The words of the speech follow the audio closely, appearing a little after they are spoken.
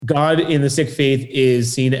God in the Sikh faith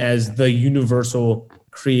is seen as the universal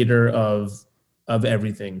creator of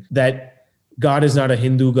everything. That God is not a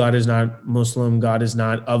Hindu, God is not Muslim, God is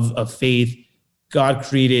not of a faith. God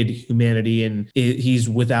created humanity, and he's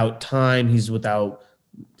without time, he's without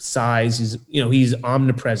size, he's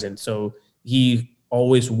omnipresent. So he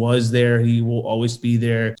always was there, he will always be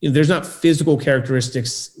there. There's not physical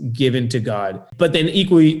characteristics given to God. But then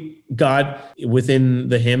equally, God within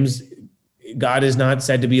the hymns, God is not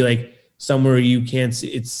said to be like somewhere you can't see.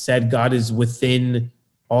 It's said God is within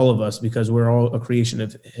all of us because we're all a creation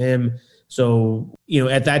of him. So,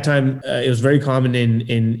 at that time, it was very common in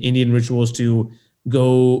Indian rituals to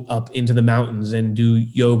go up into the mountains and do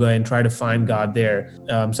yoga and try to find God there.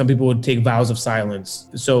 Some people would take vows of silence.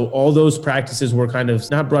 So all those practices were kind of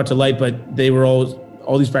not brought to light, but they were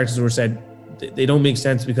all these practices were said, they don't make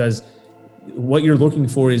sense because what you're looking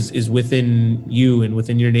for is within you and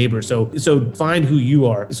within your neighbor. So find who you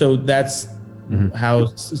are. So that's how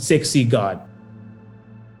Sikhs see God.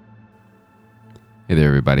 Hey there,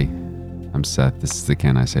 everybody. I'm Seth. This is the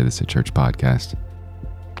Can I Say This at Church podcast.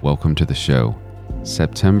 Welcome to the show.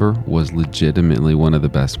 September was legitimately one of the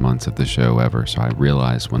best months of the show ever. So I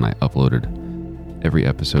realized when I uploaded every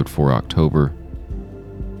episode for October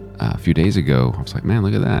a few days ago, I was like, man,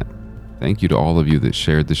 look at that. Thank you to all of you that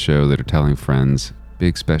shared the show, that are telling friends.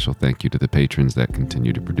 Big special thank you to the patrons that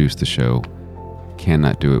continue to produce the show.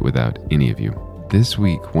 Cannot do it without any of you. This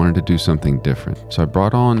week, wanted to do something different. So I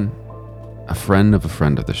brought on a friend of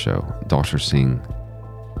the show, Dalshir Singh,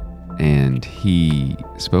 and he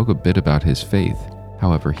spoke a bit about his faith.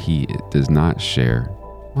 However, he does not share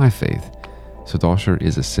my faith. So Dalshir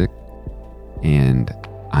is a Sikh, and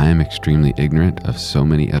I am extremely ignorant of so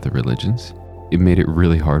many other religions. It made it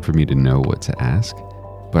really hard for me to know what to ask,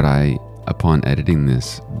 but I, upon editing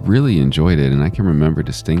this, really enjoyed it, and I can remember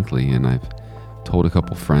distinctly, and I've told a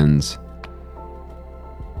couple friends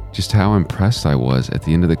just how impressed I was at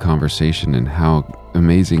the end of the conversation and how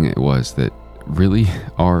amazing it was that really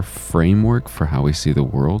our framework for how we see the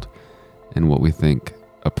world and what we think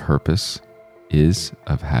a purpose is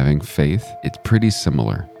of having faith, it's pretty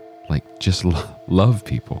similar. Like, just love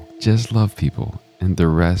people. Just love people. And the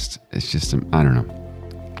rest is just, I don't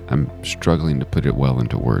know. I'm struggling to put it well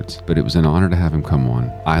into words. But it was an honor to have him come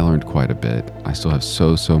on. I learned quite a bit. I still have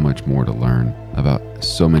so much more to learn about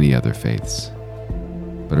so many other faiths.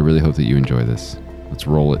 But I really hope that you enjoy this. Let's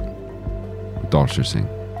roll it with Dalshir Singh.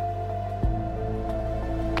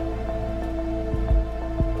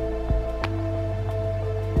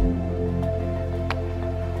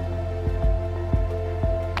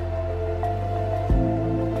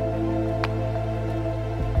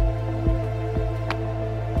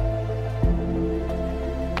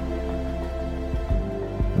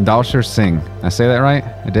 Dalshir Singh. I say that right?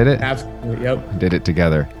 I did it? Absolutely, yep. I did it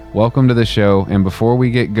together. Welcome to the show. And before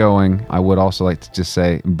we get going, I would also like to just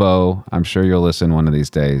say, Bo, I'm sure you'll listen one of these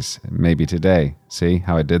days. Maybe today. See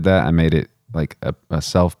how I did that? I made it like a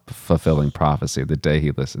self-fulfilling prophecy. The day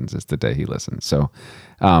he listens is the day he listens. So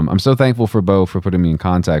I'm so thankful for Bo for putting me in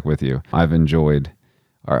contact with you. I've enjoyed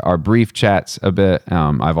our brief chats a bit.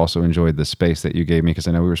 I've also enjoyed the space that you gave me because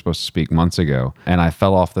I know we were supposed to speak months ago and I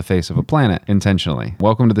fell off the face of a planet intentionally.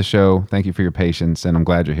 Welcome to the show. Thank you for your patience, and I'm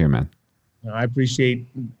glad you're here, man. I appreciate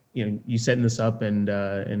you setting this up and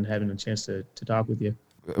having a chance to talk with you.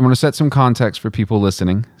 I want to set some context for people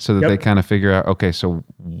listening so that they kind of figure out, okay, so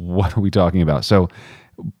what are we talking about? So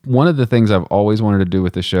one of the things I've always wanted to do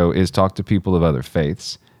with the show is talk to people of other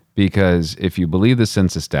faiths. Because if you believe the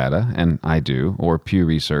census data, and I do, or Pew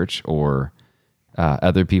Research, or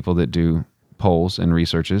other people that do polls and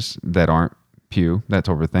researches that aren't Pew, that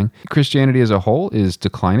sort of thing, Christianity as a whole is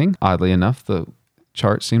declining. Oddly enough, the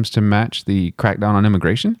chart seems to match the crackdown on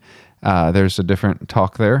immigration. There's a different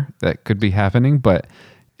talk there that could be happening,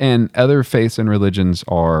 and other faiths and religions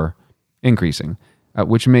are increasing.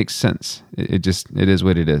 Which makes sense. It is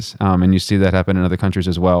what it is. And you see that happen in other countries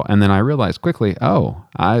as well. And then I realized quickly,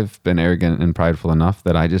 I've been arrogant and prideful enough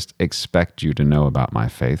that I just expect you to know about my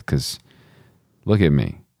faith because look at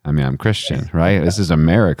me. I mean, I'm Christian, right? This is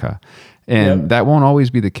America. And that won't always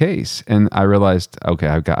be the case. And I realized, okay,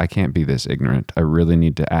 I can't be this ignorant. I really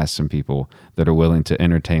need to ask some people that are willing to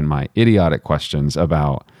entertain my idiotic questions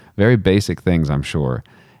about very basic things, I'm sure,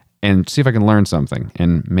 and see if I can learn something,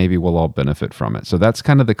 and maybe we'll all benefit from it. So that's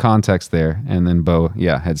kind of the context there. And then Bo,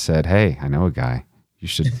 had said, hey, I know a guy. You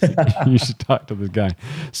should you should talk to this guy.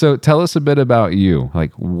 So tell us a bit about you.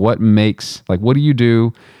 Like, what do you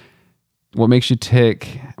do? What makes you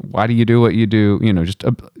tick? Why do you do what you do?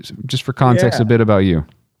 Just for context, a bit about you.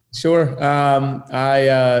 Sure.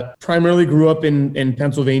 I primarily grew up in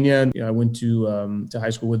Pennsylvania. I went to high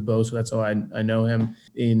school with Bo, so that's how I know him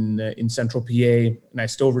in Central PA, and I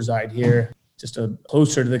still reside here, just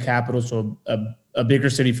closer to the capital, so a bigger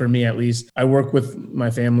city for me at least. I work with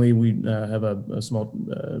my family. We have a small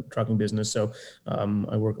trucking business, so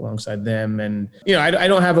I work alongside them, and I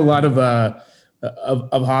don't have a lot of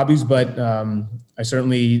hobbies, but I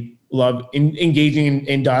certainly love engaging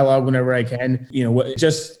in dialogue whenever I can.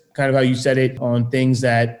 Just kind of how you said it, on things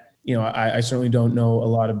that I certainly don't know a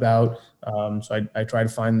lot about. So I try to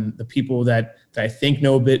find the people that I think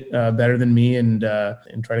know a bit better than me, and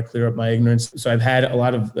try to clear up my ignorance. So I've had a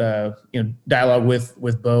lot of dialogue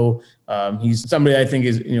with Bo. He's somebody I think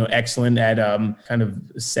is excellent at kind of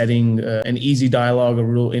setting an easy dialogue, a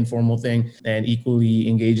real informal thing, and equally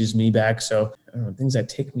engages me back. So I don't know, things that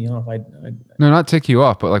tick me off. No, not tick you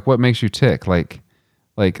off, but like what makes you tick? Like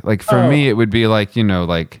for me, it would be like,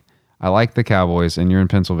 like I like the Cowboys and you're in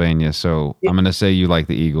Pennsylvania, so I'm going to say you like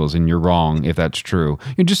the Eagles, and you're wrong if that's true.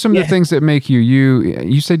 Just some of the things that make you.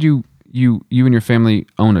 You said you and your family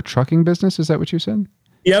own a trucking business. Is that what you said?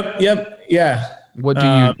 Yep. Yeah.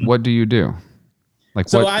 What do you do? Like,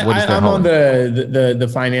 so what is I'm on the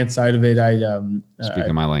finance side of it.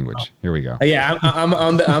 Speaking my language. Here we go. Yeah, I'm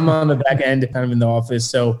on the back end, kind of in the office.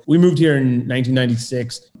 So we moved here in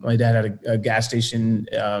 1996. My dad had a gas station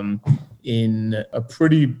in a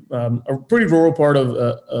pretty rural part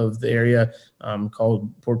of the area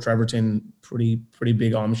called Port Trevorton. Pretty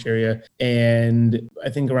big Amish area. And I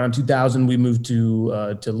think around 2000 we moved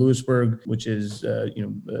to Lewisburg, which is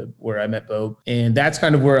where I met Bo, and that's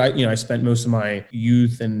kind of where I spent most of my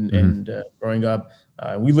youth and growing up.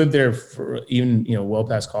 We lived there for even well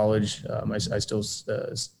past college. I still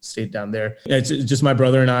stayed down there. It's just my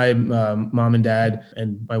brother and I, mom and dad,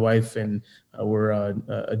 and my wife, and we're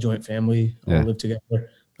a joint family. All live together.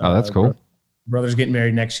 Oh, that's cool. Brother's getting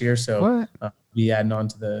married next year, so be adding on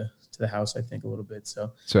to the house, I think, a little bit.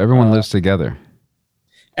 So everyone lives together.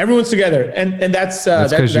 Everyone's together, and that's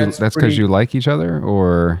because you like each other,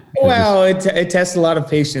 or it tests a lot of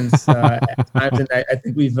patience at times, and I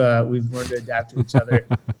think we've learned to adapt to each other.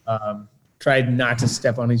 Tried not to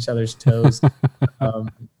step on each other's toes,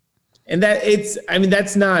 and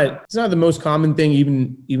it's not the most common thing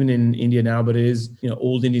even in India now, but it is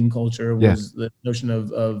old Indian culture was the notion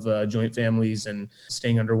of joint families and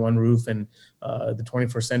staying under one roof, and the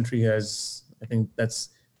 21st century has, I think, that's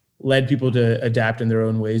led people to adapt in their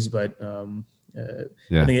own ways, but I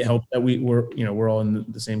think it helped that we're all in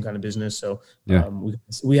the same kind of business, so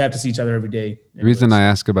we have to see each other every day. The reason I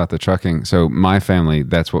ask about the trucking, so my family,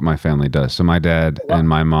 that's what my family does. So my dad and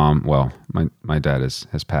my mom, well, my dad has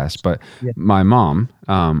passed, but my mom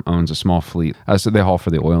owns a small fleet. So they haul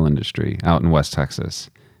for the oil industry out in West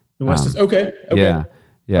Texas. Okay.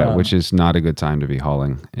 Yeah, which is not a good time to be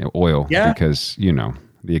hauling oil because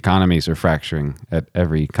the economies are fracturing at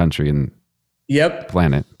every country in the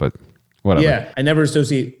planet, but whatever. Yeah, I never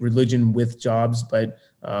associate religion with jobs, but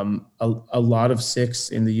a lot of Sikhs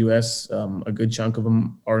in the U.S., a good chunk of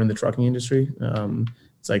them are in the trucking industry.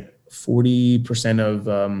 It's like 40% of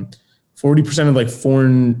like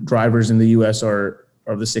foreign drivers in the U.S. are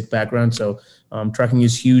of the Sikh background. So trucking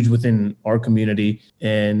is huge within our community,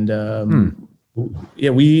 and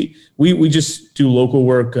we just do local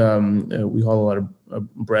work. We haul a lot of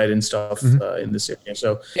bread and stuff in this area.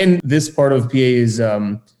 So, and this part of PA is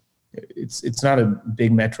it's not a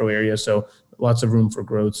big metro area, so lots of room for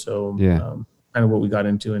growth. So kind of what we got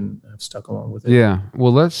into and have stuck along with it. Yeah.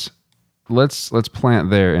 Well, let's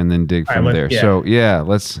plant there and then dig from there. Yeah. So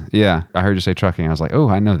I heard you say trucking. I was like, oh,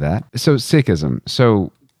 I know that. So Sikhism.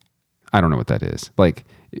 So I don't know what that is. Like,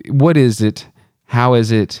 what is it? How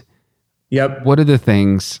is it? Yep. What are the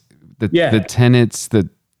things? The tenets. The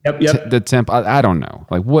temp. I don't know.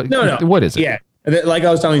 Like what? No. What is it? Yeah. Like I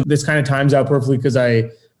was telling you, this kind of times out perfectly because I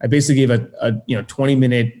basically gave a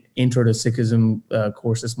 20-minute intro to Sikhism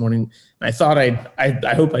course this morning. And I thought I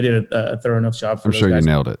hope I did a thorough enough job for I'm sure guys.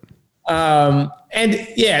 You nailed it. So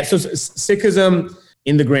Sikhism,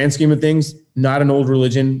 in the grand scheme of things, not an old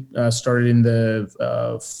religion. Started in the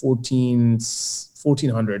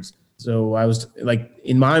 1400s. So I was like,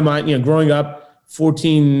 in my mind, growing up,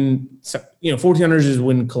 1400s is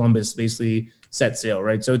when Columbus basically set sail,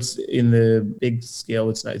 right? So it's in the big scale.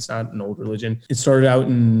 It's not an old religion. It started out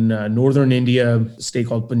in northern India, a state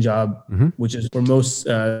called Punjab, which is where most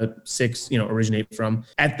Sikhs, originate from.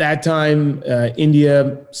 At that time,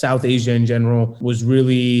 India, South Asia in general, was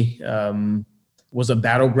really was a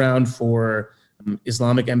battleground for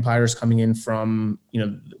Islamic empires coming in from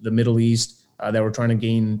the Middle East that were trying to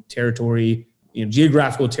gain territory,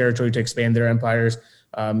 geographical territory to expand their empires.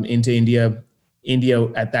 into India. India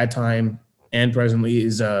at that time and presently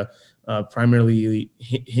is a primarily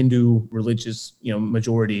Hindu religious,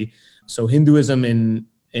 majority. So Hinduism and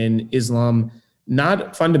Islam,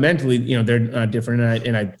 not fundamentally, they're different.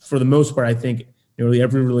 And I, for the most part, I think nearly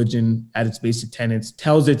every religion at its basic tenets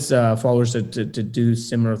tells its followers to do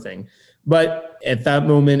similar thing. But at that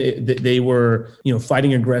moment, they were,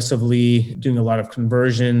 fighting aggressively, doing a lot of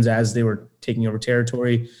conversions as they were taking over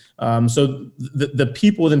territory. So the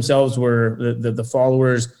people themselves were, the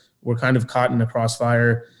followers were kind of caught in the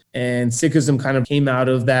crossfire. And Sikhism kind of came out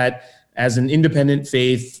of that as an independent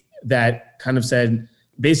faith that kind of said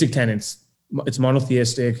basic tenets. It's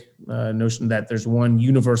monotheistic, notion that there's one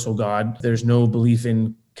universal God. There's no belief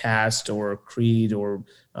in caste or creed or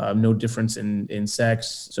no difference in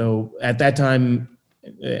sex. So at that time,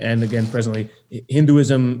 and again presently,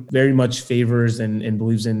 Hinduism very much favors and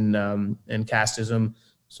believes in casteism.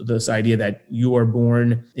 So this idea that you are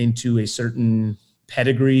born into a certain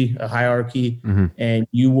pedigree, a hierarchy, and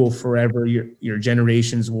you will forever, your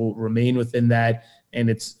generations will remain within that. And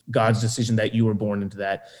it's God's decision that you were born into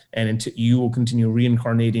that. And you will continue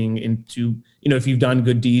reincarnating into, if you've done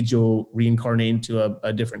good deeds, you'll reincarnate into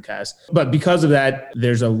a different caste. But because of that,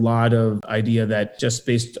 there's a lot of idea that just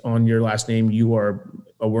based on your last name, you are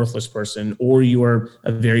a worthless person, or you are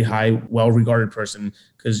a very high, well-regarded person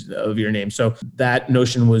because of your name. So that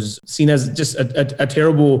notion was seen as just a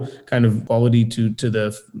terrible kind of quality to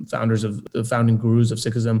the founders of the founding gurus of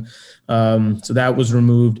Sikhism. So that was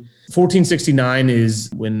removed. 1469 is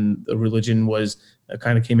when the religion was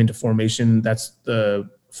kind of came into formation. That's the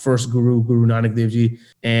first guru, Guru Nanak Dev Ji.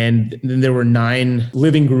 And then there were 9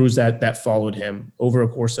 living gurus that followed him over a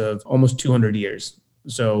course of almost 200 years.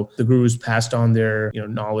 So the gurus passed on their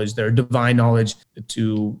knowledge, their divine knowledge,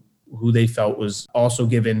 to who they felt was also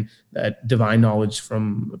given that divine knowledge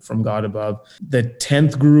from God above. The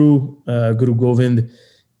 10th guru, Guru Govind,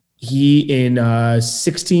 he in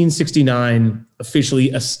 1669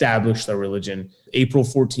 officially established the religion. April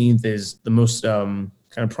 14th is the most kind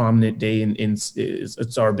of prominent day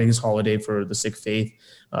it's our biggest holiday for the Sikh faith.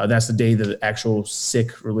 That's the day that the actual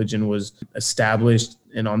Sikh religion was established.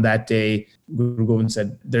 And on that day, Guru Govind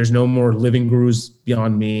said, there's no more living gurus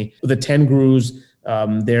beyond me. The 10 gurus,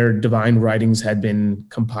 their divine writings had been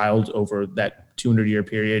compiled over that 200-year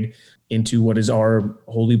period into what is our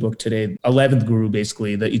holy book today. 11th guru,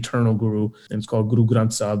 basically, the eternal guru, and it's called Guru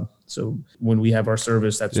Granth Sahib. So when we have our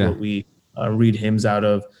service, that's what we read hymns out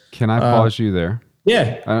of. Can I pause you there?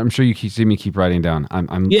 Yeah, I'm sure you see me keep writing down.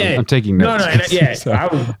 I'm taking notes.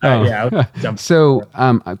 So,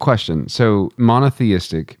 a question. So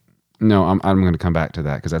monotheistic. No, I'm going to come back to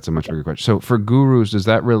that because that's a much bigger question. So for gurus, does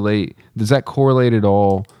that correlate at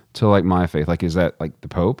all to like my faith? Like, is that like the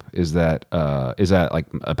Pope? Is that like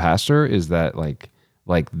a pastor? Is that like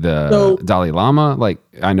the Dalai Lama? Like,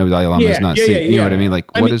 I know Dalai Lama is not Sikh. You know what I mean? Like,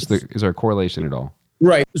 is there a correlation at all?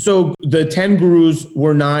 Right. So the 10 gurus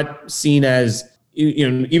were not seen as,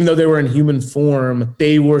 even though they were in human form,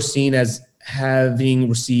 they were seen as having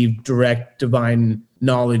received direct divine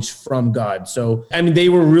knowledge from God. So, they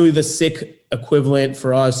were really the Sikh equivalent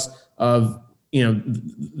for us of,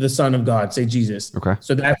 the Son of God, say Jesus. Okay.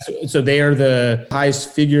 So they are the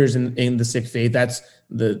highest figures in the Sikh faith. That's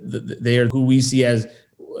they are who we see as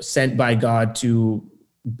sent by God to,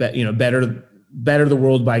 better the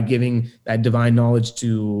world by giving that divine knowledge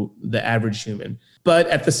to the average human. But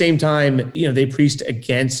at the same time, they preached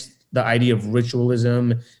against the idea of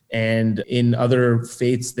ritualism. And in other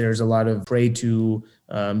faiths, there's a lot of pray to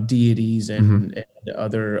deities and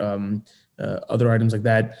other items like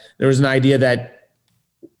that. There was an idea that,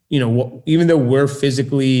 even though we're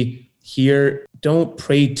physically here, don't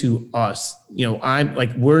pray to us.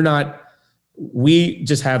 We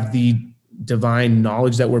just have the divine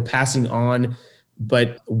knowledge that we're passing on,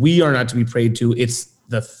 but we are not to be prayed to. It's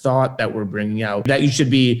the thought that we're bringing out that you should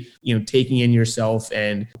be, taking in yourself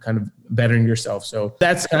and kind of bettering yourself. So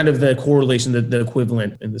that's kind of the correlation, the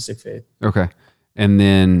equivalent in the Sikh faith. Okay. And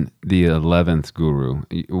then the 11th guru,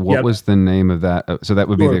 what was the name of that? So that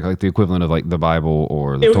would be like the equivalent of like the Bible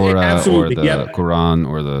or the Torah or the Quran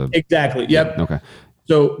or the... Exactly. Yep. Okay.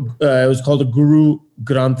 So it was called a Guru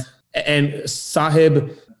Granth, and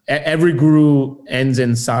Sahib. Every guru ends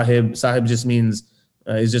in Sahib. Sahib just means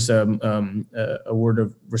is just a word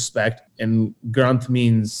of respect, and Granth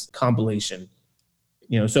means compilation.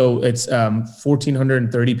 So it's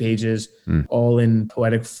 1,430 pages, all in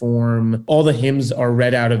poetic form. All the hymns are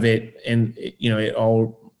read out of it, and it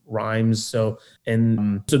all rhymes. So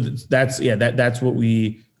that's what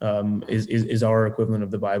we is our equivalent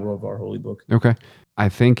of the Bible, of our holy book. Okay, I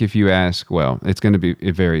think if you ask, well, it's going to be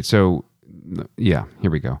it varied. So Yeah,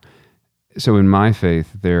 here we go. So in my faith,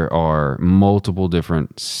 there are multiple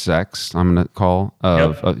different sects, I'm going to call,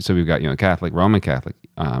 so we've got, Catholic, Roman Catholic,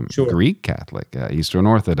 Sure. Greek Catholic, Eastern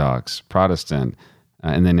Orthodox, Protestant,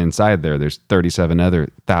 and then inside there's 37 other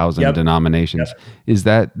thousand denominations. Yep. Is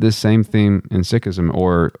that the same theme in Sikhism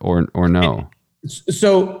or no?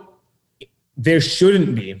 So there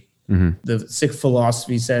shouldn't be. The Sikh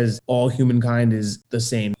philosophy says all humankind is the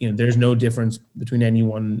same. There's no difference between any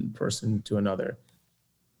one person to another.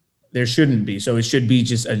 There shouldn't be. So it should be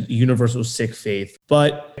just a universal Sikh faith.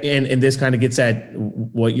 But and this kind of gets at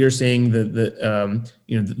what you're saying, the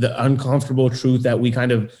uncomfortable truth that we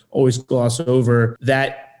kind of always gloss over,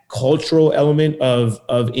 that cultural element of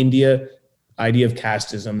India, idea of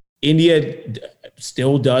casteism. India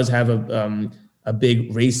still does have a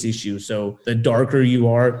big race issue. So the darker you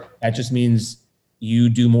are, that just means you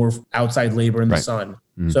do more outside labor in the sun.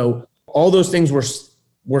 So all those things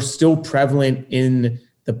were still prevalent in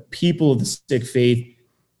the people of the Sikh faith,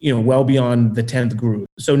 well beyond the 10th group.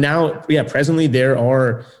 So now, presently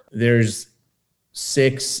there's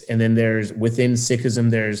Sikhs, and then there's within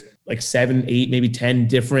Sikhism, there's like 7, 8, maybe 10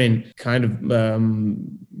 different kind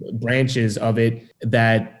of branches of it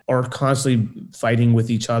that are constantly fighting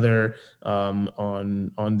with each other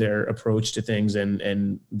on their approach to things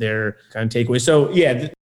and their kind of takeaway. So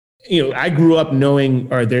I grew up knowing,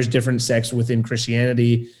 there's different sects within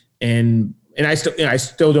Christianity, and I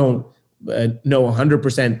still don't know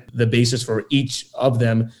 100% the basis for each of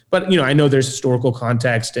them, but I know there's historical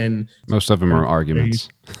context, and most of them are arguments.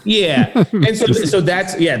 Yeah, and so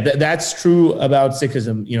that's true about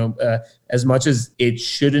Sikhism. As much as it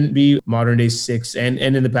shouldn't be, modern day Sikhs and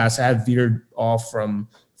in the past have veered off from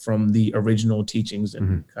the original teachings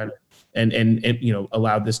and kind of and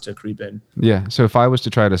allowed this to creep in. Yeah. So if I was to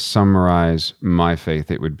try to summarize my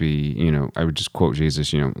faith, it would be I would just quote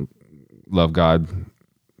Jesus. Love God,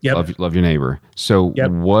 love your neighbor. So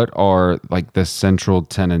what are like the central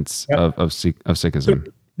tenets of Sikhism?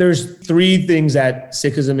 So there's 3 things that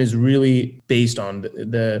Sikhism is really based on.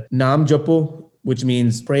 The Nam Japo, which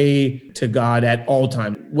means pray to God at all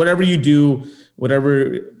times. Whatever you do,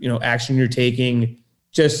 whatever action you're taking,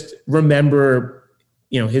 just remember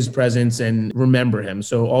his presence and remember him.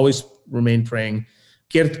 So always remain praying.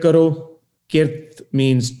 Kirt karo. Kirt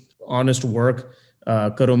means honest work.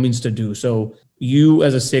 Karo means to do. So you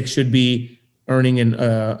as a Sikh should be earning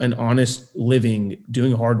an honest living,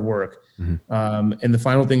 doing hard work. And the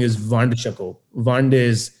final thing is Vand Shako. Vand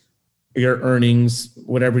is your earnings,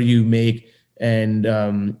 whatever you make, and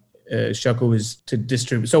Shako is to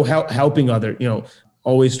distribute. So helping other,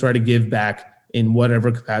 always try to give back in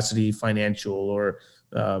whatever capacity, financial or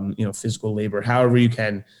physical labor, however you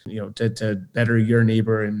can, to better your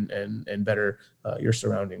neighbor and better your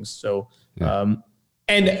surroundings. So.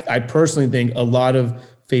 And I personally think a lot of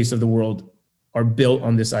faiths of the world are built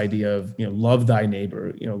on this idea of, love thy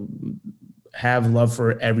neighbor, have love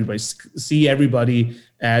for everybody, see everybody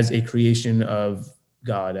as a creation of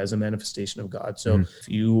God, as a manifestation of God. So if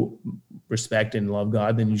you respect and love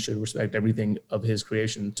God, then you should respect everything of his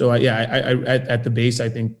creation. So I at the base, I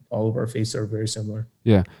think all of our faiths are very similar.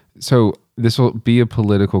 Yeah. So this will be a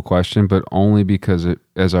political question, but only because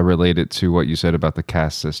as I relate it to what you said about the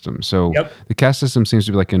caste system. So the caste system seems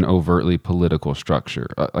to be like an overtly political structure,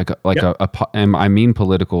 and I mean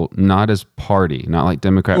political, not as party, not like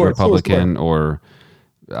Democrat, Republican, or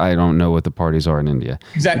I don't know what the parties are in India.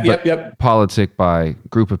 Exactly. Politic by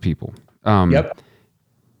group of people.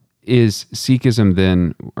 Is Sikhism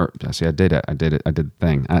then, or see, I did the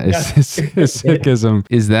thing. Sikhism,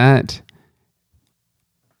 is that,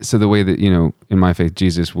 so the way that, in my faith,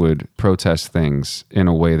 Jesus would protest things in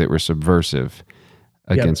a way that were subversive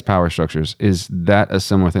against power structures. Is that a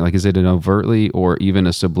similar thing? Like, is it an overtly or even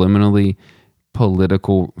a subliminally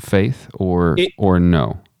political faith or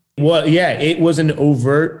no? Well, it was an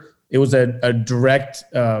overt, it was a direct,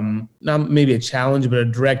 not maybe a challenge, but a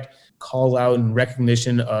direct call out and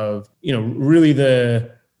recognition of, really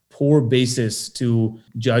the poor basis to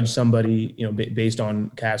judge somebody, based on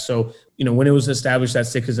caste. So, when it was established that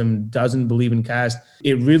Sikhism doesn't believe in caste,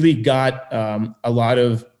 it really got a lot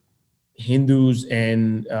of Hindus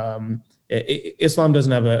and Islam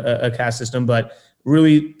doesn't have a caste system, but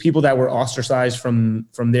really people that were ostracized from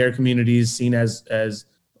their communities, seen as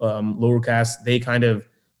lower caste, they kind of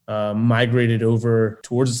migrated over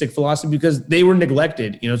towards the Sikh philosophy because they were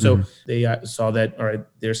neglected, so they saw that, all right,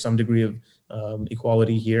 there's some degree of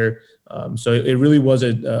equality here. So it really was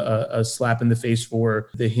a slap in the face for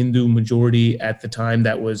the Hindu majority at the time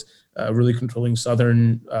that was really controlling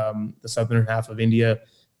the southern half of India.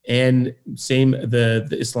 and same the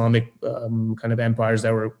Islamic kind of empires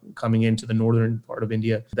that were coming into the northern part of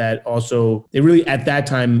India, that also, they really at that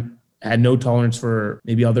time had no tolerance for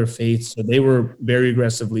maybe other faiths. So they were very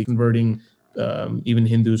aggressively converting even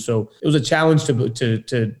Hindus. So it was a challenge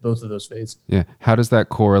to both of those faiths. Yeah. How does that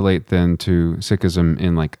correlate then to Sikhism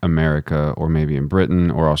in like America or maybe in Britain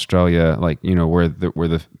or Australia, like, you know, where the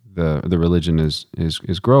religion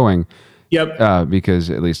is growing? Yep. Because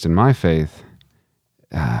at least in my faith,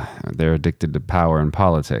 they're addicted to power and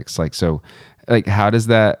politics. Like, so, like, how does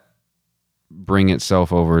that bring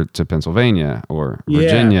itself over to Pennsylvania or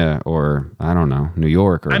Virginia or, I don't know, New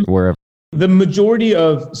York or wherever? The majority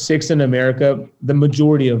of Sikhs in America, the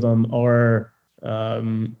majority of them are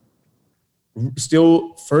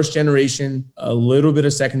still first generation, a little bit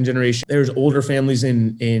of second generation. There's older families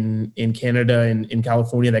in Canada and in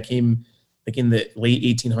California that came like in the late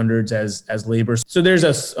 1800s as laborers. So there's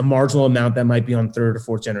a marginal amount that might be on third or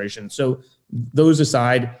fourth generation. So those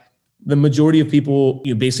aside, the majority of people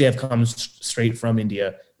basically have come straight from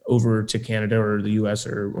India over to Canada or the US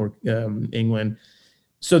or England.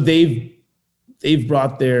 So they've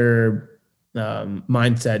brought their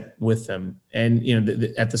mindset with them, and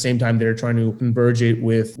at the same time they're trying to converge it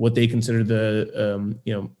with what they consider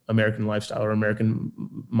the American lifestyle or American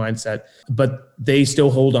mindset, but they still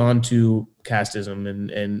hold on to casteism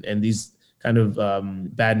and these kind of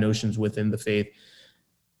bad notions within the faith.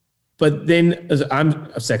 But then, as I'm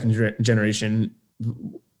a second generation,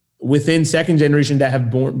 within second generation that have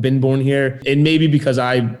been born here, and maybe because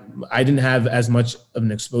I didn't have as much of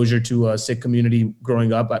an exposure to a Sikh community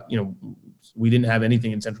growing up, we didn't have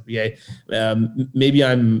anything in Central PA. Maybe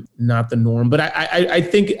I'm not the norm, but I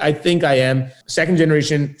think I am. Second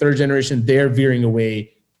generation, third generation, they're veering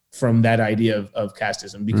away from that idea of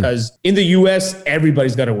casteism, because in the US,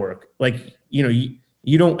 everybody's got to work. Like,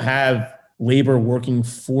 you don't have labor working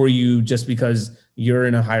for you just because you're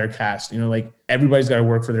in a higher caste. Like, everybody's got to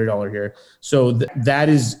work for their dollar here. So that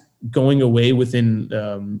is going away within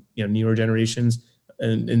newer generations,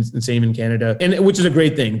 and same in Canada, and which is a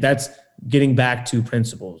great thing. That's getting back to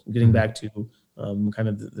principles, getting back to kind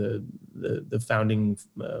of the founding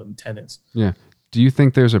tenets. Yeah. Do you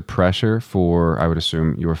think there's a pressure for, I would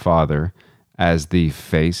assume, your father as the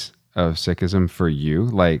face of Sikhism for you?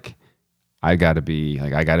 Like, I gotta be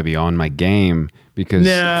on my game because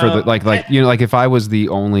if I was the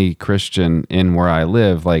only Christian in where I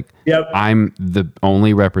live, I'm the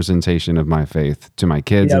only representation of my faith to my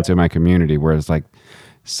kids and to my community. Whereas, like,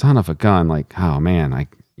 son of a gun, like, oh man,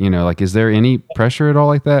 is there any pressure at all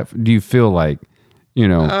like that? Do you feel like,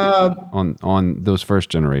 on those first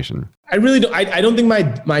generation? I really don't. I don't think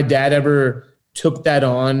my dad ever took that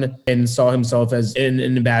on and saw himself as an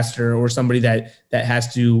ambassador or somebody that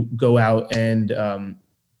has to go out and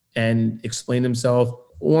explain himself.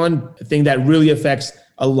 One thing that really affects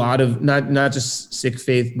a lot of not just Sikh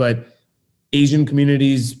faith, but Asian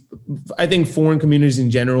communities, I think foreign communities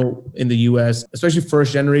in general in the US, especially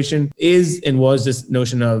first generation, is and was this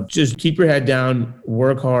notion of just keep your head down,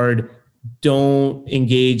 work hard, don't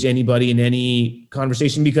engage anybody in any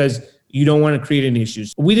conversation because you don't want to create any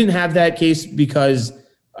issues. We didn't have that case because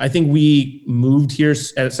I think we moved here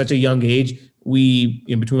at such a young age.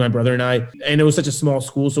 Between my brother and I, and it was such a small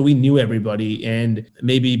school, so we knew everybody, and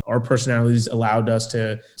maybe our personalities allowed us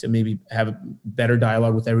to maybe have a better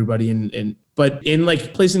dialogue with everybody. But in like a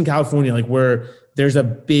place in California, like where there's a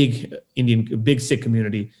big Sikh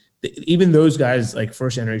community, even those guys, like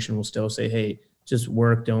first generation, will still say, "Hey, just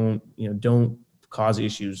work, don't cause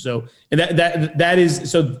issues." So, and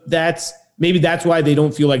that's maybe that's why they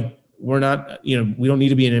don't feel like we don't need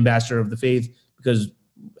to be an ambassador of the faith, because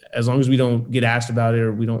as long as we don't get asked about it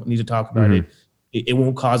or we don't need to talk about it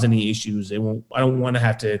won't cause any issues. I don't want to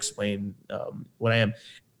have to explain what I am,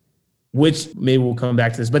 which maybe we'll come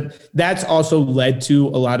back to this, but that's also led to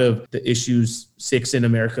a lot of the issues Sikhs in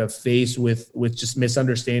America face with just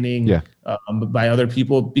misunderstanding by other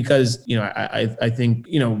people, because, I think,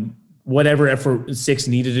 whatever effort Sikhs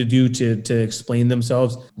needed to do to explain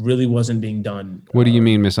themselves really wasn't being done. What do you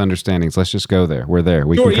mean misunderstandings? Let's just go there. We're there.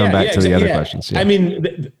 We can come back to the other questions. Yeah. I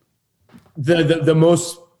mean, the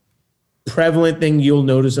most prevalent thing you'll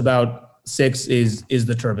notice about Sikhs is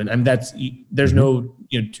the turban. I mean, there's no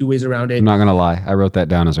two ways around it. I'm not gonna lie, I wrote that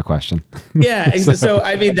down as a question. Yeah. So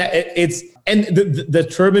I mean, the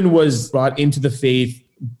turban was brought into the faith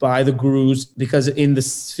by the gurus, because in the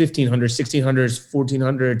 1500s, 1600s,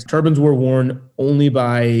 1400s, turbans were worn only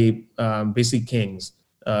by basically kings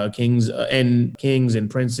and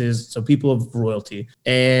princes, so people of royalty.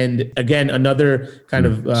 And again, another kind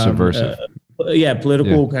of subversive,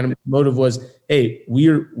 political kind of motive was, hey,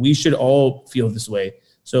 we should all feel this way.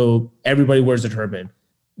 So everybody wears a turban.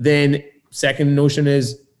 Then second notion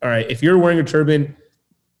is, all right, if you're wearing a turban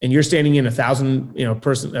and you're standing in a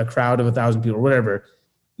crowd of 1,000 people or whatever,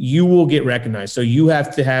 you will get recognized. So you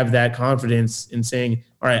have to have that confidence in saying,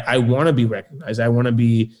 all right, I want to be recognized. I want to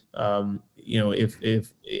be, I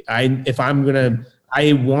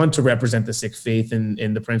want to represent the Sikh faith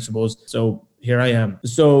and the principles. So here I am.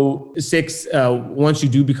 So Sikhs, once you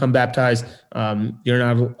do become baptized, you're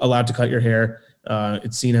not allowed to cut your hair.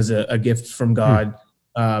 It's seen as a gift from God.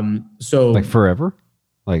 So like forever,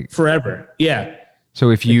 forever. Yeah. So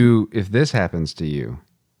if this happens to you,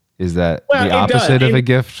 is that the opposite of a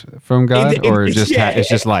gift from God, it's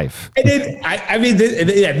just life?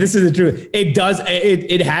 This is the truth. It does.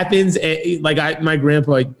 It happens. My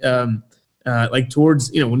grandpa,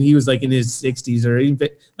 towards, when he was like in his 60s or even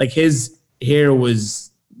like his hair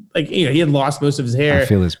was like, he had lost most of his hair. I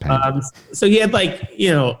feel his pain. So he had like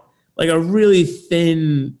a really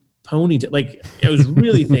thin ponytail, like it was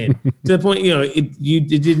really thin to the point, you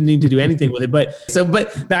didn't need to do anything with it. But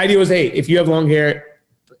the idea was, hey, if you have long hair,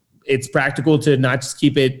 it's practical to not just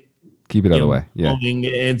keep it out of the way. Yeah.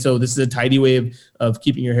 And so this is a tidy way of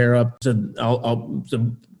keeping your hair up. So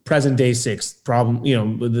the present day Sikhs problem,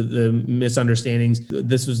 the misunderstandings.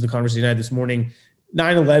 This was the conversation I had this morning.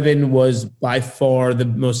 9/11 was by far the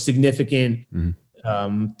most significant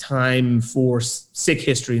time for Sikh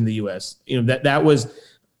history in the U.S. That was,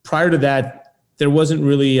 prior to that, there wasn't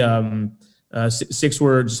really, Sikhs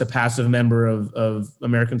were just a passive member of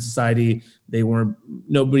American society.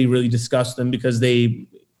 Nobody really discussed them because they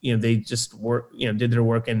just did their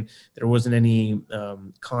work, and there wasn't any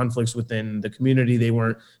conflicts within the community. They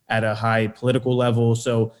weren't at a high political level.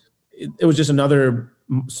 So it was just another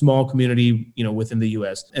small community, within the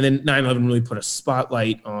U.S. And then 9/11 really put a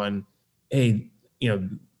spotlight on, hey,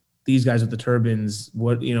 these guys with the turbans,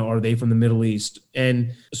 what, are they from the Middle East?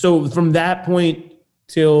 And so from that point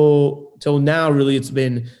till now, really, it's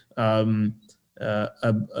been a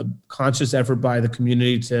conscious effort by the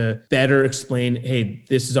community to better explain, hey,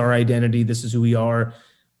 this is our identity, this is who we are,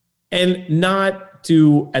 and not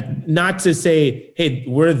to say, hey,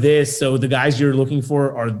 we're this, so the guys you're looking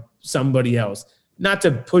for are somebody else. Not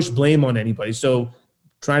to push blame on anybody. So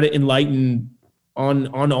try to enlighten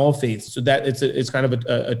on all faiths. So that it's kind of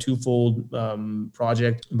a twofold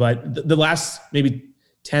project. But the last maybe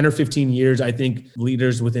 10 or 15 years, I think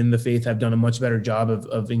leaders within the faith have done a much better job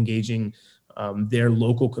of engaging their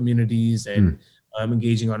local communities and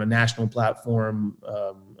engaging on a national platform,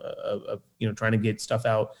 of trying to get stuff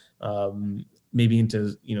out, maybe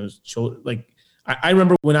into, I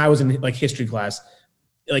remember when I was in history class,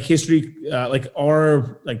 or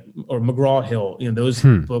McGraw-Hill, those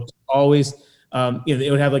books always,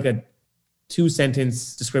 it would have like a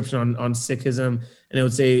 2-sentence description on Sikhism, and it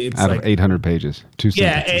would say it's out of 800 pages, 2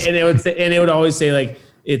 sentences. And it would always say like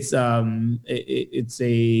it's not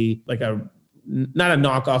a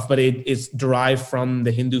knockoff, but it's derived from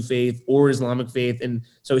the Hindu faith or Islamic faith, and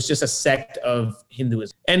so it's just a sect of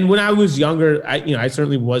Hinduism. And when I was younger, I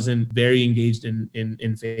certainly wasn't very engaged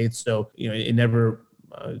in faith, so it never.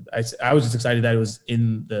 I was just excited that it was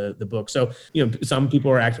in the book. So some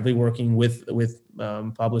people are actively working with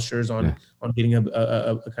publishers on getting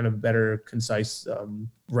a kind of better, concise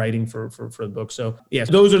writing for the book. So yes,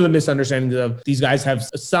 those are the misunderstandings of these guys have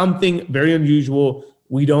something very unusual.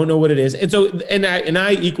 We don't know what it is. And so, and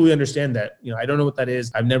I equally understand that, I don't know what that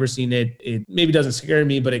is. I've never seen it. It maybe doesn't scare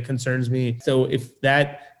me, but it concerns me. So if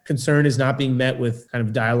that concern is not being met with kind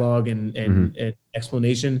of dialogue and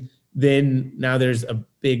explanation, then now there's a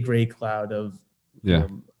big gray cloud of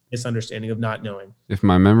misunderstanding, of not knowing. If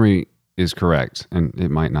my memory is correct, and it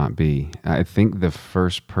might not be, I think the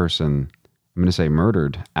first person, I'm going to say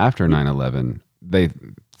murdered after 9/11, they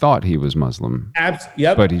thought he was Muslim,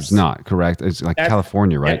 but he's not, correct? It's like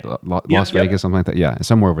California, right? Las Vegas, something like that. Yeah,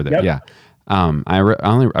 somewhere over there. Yep. Yeah. I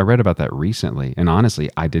read about that recently, and honestly,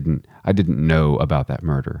 I didn't know about that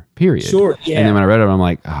murder, period. Sure. Yeah. And then when I read it, I'm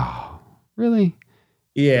like, oh, really?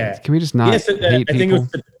 Yeah. Can we just not hate people? I think it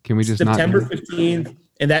was Can we just September 15th?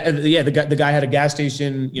 And that, the guy had a gas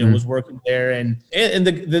station, was working there, and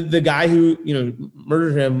the guy who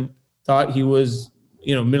murdered him thought he was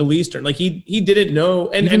Middle Eastern. Like he didn't know.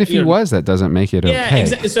 And even if he was, that doesn't make it okay. Yeah,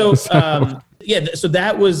 exactly. So so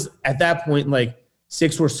that was at that point, like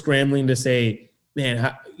Sikhs were scrambling to say,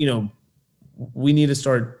 man, we need to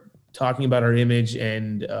start talking about our image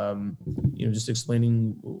and just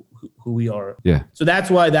explaining who we are. Yeah. So that's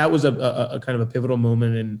why that was a kind of a pivotal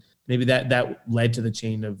moment, and maybe that led to the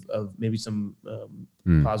chain of maybe some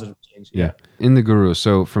positive change. Yeah. In the guru,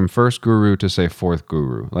 so from first guru to say fourth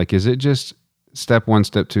guru, like, is it just step 1,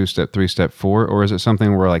 step 2, step 3, step 4? Or is it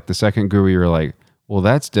something where like the second guru, you're like, well,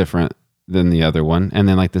 that's different than the other one. And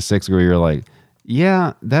then like the sixth guru, you're like,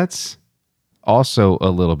 yeah, that's also a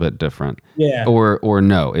little bit different. Yeah. Or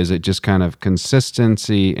no, is it just kind of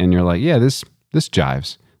consistency and you're like, yeah, this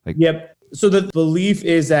jives. Like, yep. So the belief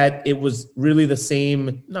is that it was really the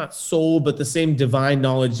same, not soul, but the same divine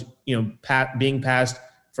knowledge, being passed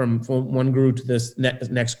from one guru to this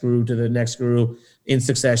next guru to the next guru in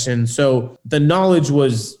succession. So the knowledge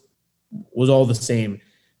was all the same,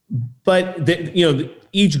 but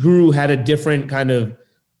each guru had a different kind of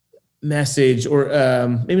message, or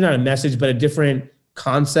maybe not a message, but a different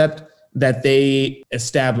concept that they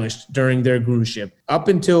established during their guruship. Up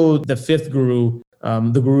until the fifth guru,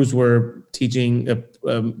 the gurus were teaching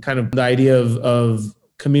kind of the idea of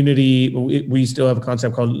community. We still have a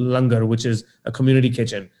concept called langar, which is a community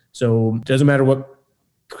kitchen. So it doesn't matter what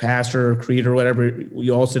caste or creed or whatever,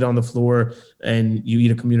 you all sit on the floor and you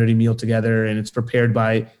eat a community meal together, and it's prepared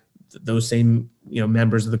by those same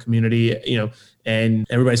members of the community, and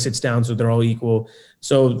everybody sits down, so they're all equal.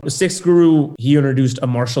 So the sixth guru, he introduced a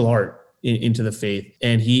martial art into the faith,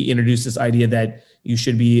 and he introduced this idea that you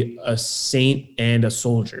should be a saint and a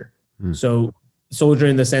soldier. So soldier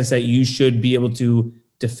in the sense that you should be able to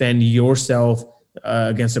defend yourself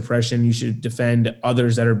against oppression. You should defend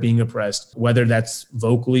others that are being oppressed, whether that's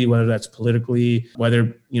vocally, whether that's politically,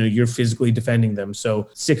 whether you're physically defending them. So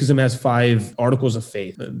Sikhism has 5 articles of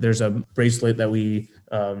faith. There's a bracelet that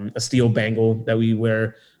a steel bangle that we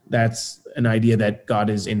wear. That's an idea that God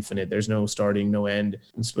is infinite. There's no starting, no end.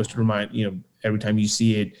 It's supposed to remind, every time you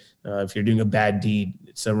see it, if you're doing a bad deed,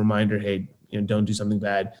 it's a reminder, hey, don't do something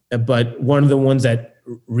bad. But one of the ones that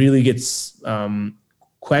really gets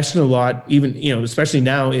questioned a lot, even, especially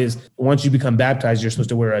now, is once you become baptized, you're supposed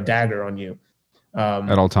to wear a dagger on you.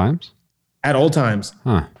 At all times? At all times.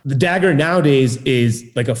 Huh. The dagger nowadays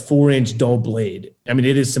is like a 4-inch dull blade. I mean,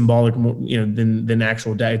 it is symbolic, than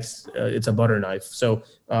actual dagger. It's a butter knife. So,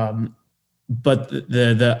 but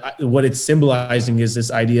the what it's symbolizing is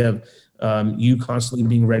this idea of you constantly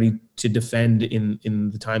being ready to defend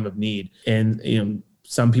in the time of need. And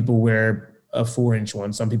some people wear a 4-inch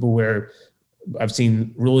one. Some people wear, I've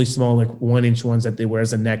seen really small, like 1-inch ones that they wear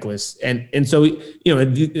as a necklace. And so,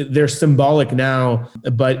 they're symbolic now,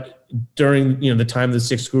 but during, the time of the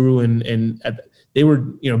sixth guru they were,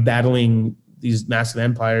 battling these massive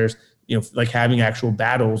empires, like having actual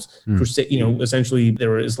battles, essentially there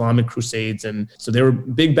were Islamic crusades. And so there were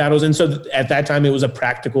big battles. And so at that time, it was a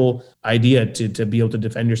practical idea to be able to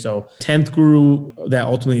defend yourself. 10th guru that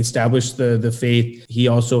ultimately established the faith, he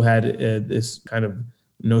also had this kind of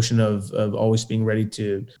notion of always being ready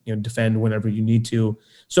to defend whenever you need to.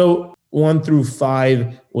 So 1 through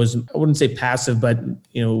 5 was, I wouldn't say passive, but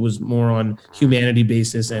it was more on humanity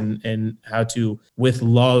basis and how to, with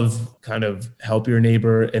love, kind of help your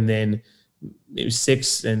neighbor. And then maybe 6,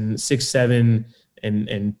 7,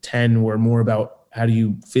 and 10 were more about how do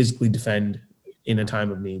you physically defend in a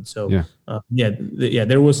time of need. So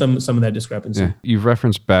there was some of that discrepancy. Yeah. You've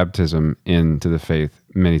referenced baptism into the faith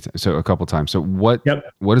many times, so a couple times. So what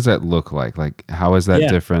does that look like? Like, how is that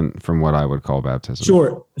different from what I would call baptism?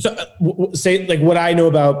 Sure. So say like what I know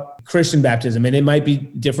about Christian baptism, and it might be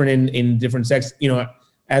different in different sects.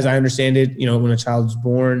 As I understand it, when a child's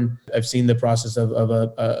born, I've seen the process of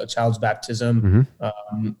a child's baptism.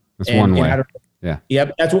 That's one way. Yeah.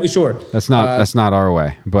 Yep. That's what. Sure. That's not our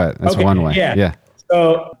way, but that's one way. Yeah.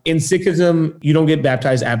 So in Sikhism, you don't get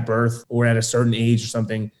baptized at birth or at a certain age or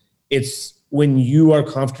something. It's when you are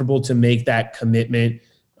comfortable to make that commitment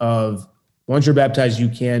of, once you're baptized, you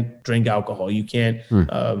can't drink alcohol. You can't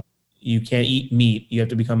eat meat. You have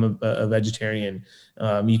to become a vegetarian.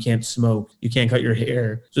 You can't smoke. You can't cut your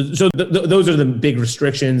hair. So those are the big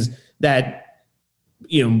restrictions that,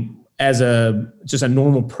 as just a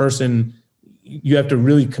normal person, you have to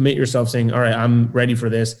really commit yourself, saying, all right, I'm ready for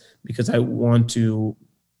this because I want to,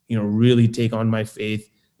 really take on my faith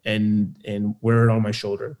and wear it on my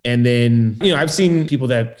shoulder. And then, I've seen people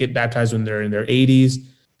that get baptized when they're in their 80s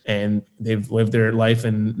and they've lived their life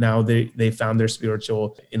and now they found their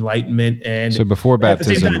spiritual enlightenment. And so before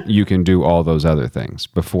baptism, you can do all those other things.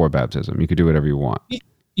 Before baptism, you can do whatever you want.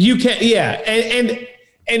 You can, yeah.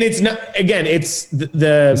 And it's not, again, it's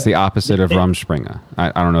the opposite of Rumspringa.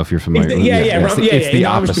 I don't know if you're familiar with it. It's the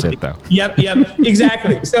opposite though. Yep,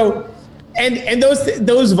 exactly. So, and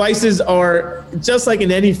those vices are just like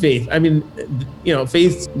in any faith. I mean,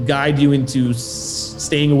 faiths guide you into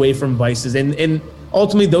staying away from vices, and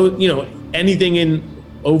ultimately, anything in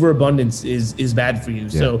overabundance is bad for you. Yeah.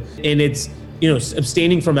 So, and it's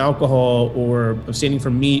abstaining from alcohol or abstaining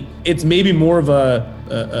from meat, it's maybe more of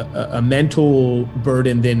a mental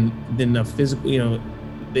burden than a physical,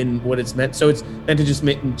 than what it's meant. So it's meant to just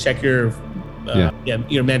check your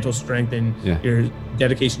your mental strength and your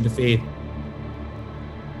dedication to faith.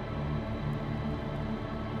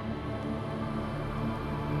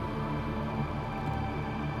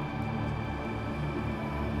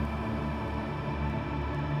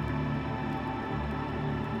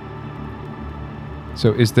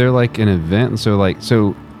 So is there like an event? So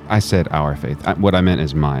I said our faith. What I meant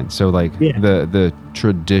is mine. So like the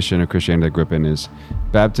tradition of Christianity I grew up in is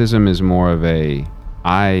baptism is more of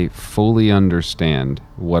I fully understand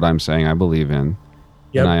what I'm saying I believe in.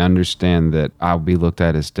 Yep. And I understand that I'll be looked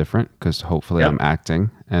at as different because hopefully I'm acting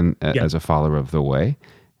and as a follower of the way.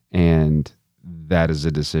 And that is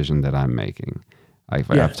a decision that I'm making.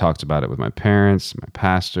 I've talked about it with my parents, my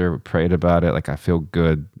pastor, we prayed about it. Like I feel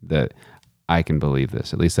good that I can believe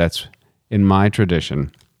this. At least that's in my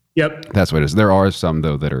tradition. Yep. That's what it is. There are some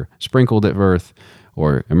though that are sprinkled at birth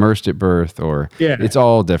or immersed at birth or it's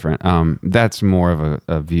all different. That's more of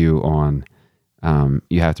a view on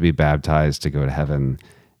you have to be baptized to go to heaven.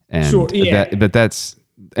 And but that's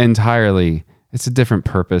entirely, it's a different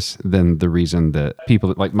purpose than the reason that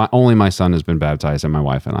people like only my son has been baptized and my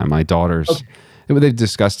wife and I. My daughters, they've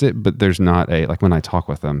discussed it, but there's not like when I talk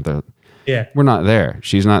with them, we're not there.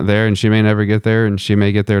 She's not there, and she may never get there, and she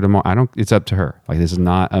may get there tomorrow. It's up to her. Like this is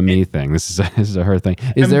not a me thing. This is a her thing.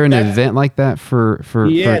 Is there an event like that for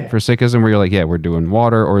Sikhism where you're like, we're doing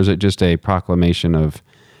water, or is it just a proclamation of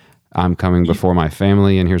I'm coming before my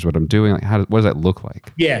family, and here's what I'm doing? Like, what does that look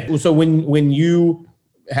like? Yeah. So when you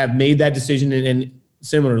have made that decision, and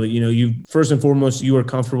similarly, you first and foremost you are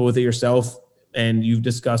comfortable with it yourself, and you've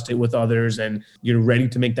discussed it with others, and you're ready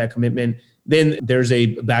to make that commitment. Then there's a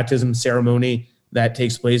baptism ceremony that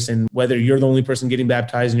takes place, and whether you're the only person getting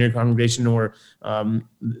baptized in your congregation or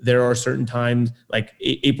there are certain times like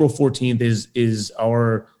April 14th is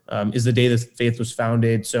the day the faith was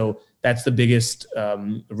founded. So that's the biggest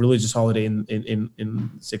religious holiday in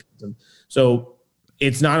Sikhism. So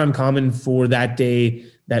it's not uncommon for that day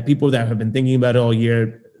that people that have been thinking about it all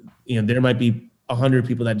year, there might be 100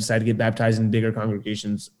 people that decide to get baptized in bigger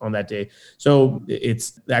congregations on that day. So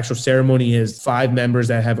it's the actual ceremony is 5 members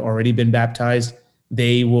that have already been baptized.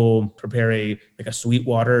 They will prepare a sweet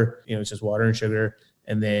water, it's just water and sugar.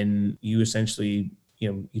 And then you essentially,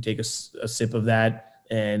 you take a sip of that.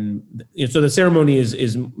 And so the ceremony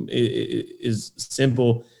is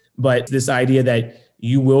simple, but this idea that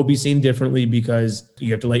you will be seen differently because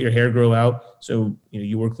you have to let your hair grow out. So,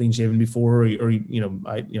 you were clean shaven before, or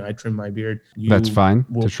I trim my beard. That's fine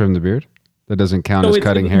to trim the beard. That doesn't count as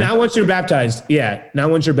cutting hair. Not once you're baptized. Yeah. Not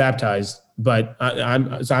once you're baptized, but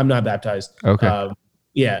I'm not baptized. Okay.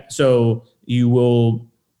 So you will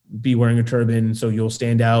be wearing a turban. So you'll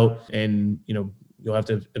stand out and, you'll have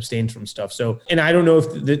to abstain from stuff. So, and I don't know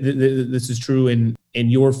if this is true in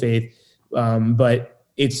your faith, but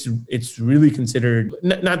it's really considered,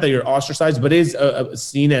 not that you're ostracized, but it is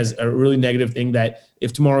seen as a really negative thing that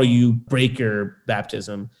if tomorrow you break your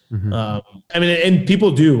baptism, and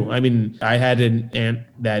people do. I had an aunt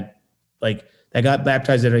that got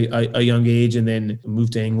baptized at a young age and then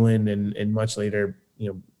moved to England and much later,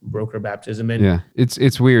 broke her baptism. And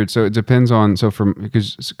it's weird. So it depends on,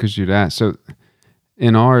 because you'd ask, so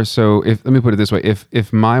in ours, so let me put it this way,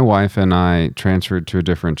 if my wife and I transferred to a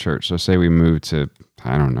different church, so say we moved to,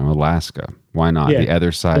 I don't know, Alaska, why not? The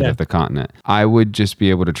other side of the continent. I would just be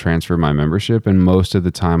able to transfer my membership. And most of the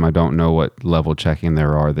time, I don't know what level checking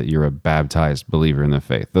there are that you're a baptized believer in the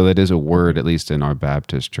faith. Though that is a word, at least in our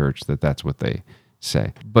Baptist church, that's what they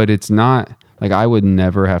say. But it's not, I would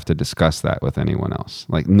never have to discuss that with anyone else.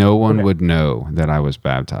 No one would know that I was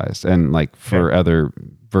baptized. And for other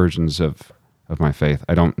versions of my faith,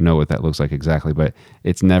 I don't know what that looks like exactly, but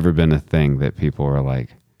it's never been a thing that people are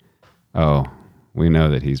like, oh, we know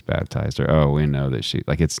that he's baptized, or oh, we know that she,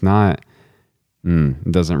 it's not,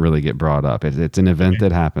 it doesn't really get brought up. It's an event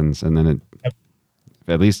that happens, and then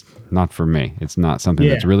at least not for me, it's not something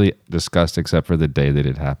that's really discussed except for the day that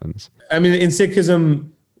it happens. In Sikhism,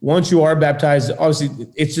 once you are baptized, obviously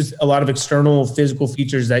it's just a lot of external physical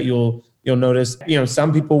features that you'll notice.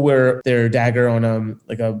 Some people wear their dagger on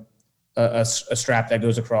a strap that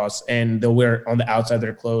goes across, and they'll wear it on the outside of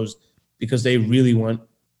their clothes because they really want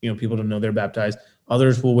people to know they're baptized.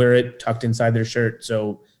 Others will wear it tucked inside their shirt,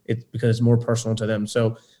 so it's because it's more personal to them.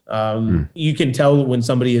 So you can tell when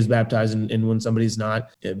somebody is baptized and when somebody's not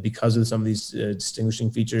because of some of these distinguishing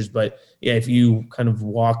features. But if you kind of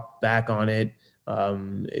walk back on it,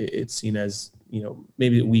 it's seen as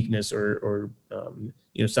maybe a weakness or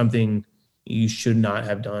something you should not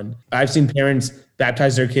have done. I've seen parents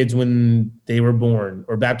baptize their kids when they were born,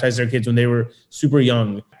 or baptize their kids when they were super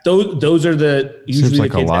young. Those are usually Seems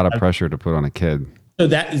like the kids a lot of pressure to put on a kid. So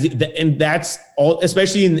that's all,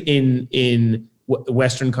 especially in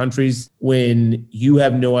Western countries, when you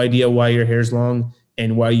have no idea why your hair's long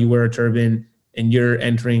and why you wear a turban, and you're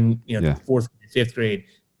entering, the fourth, fifth grade,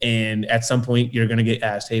 and at some point you're going to get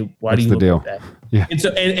asked, "Hey, why do you look like that?" Yeah.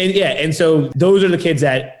 And so those are the kids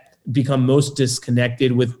that become most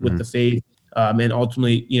disconnected with the faith, and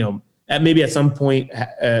ultimately, maybe at some point,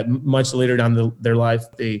 much later down their life,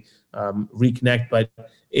 they reconnect. But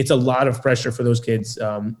it's a lot of pressure for those kids.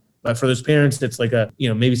 But for those parents, it's like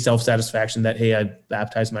maybe self-satisfaction that, hey, I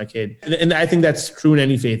baptized my kid. And I think that's true in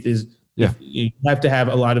any faith, is you have to have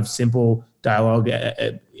a lot of simple dialogue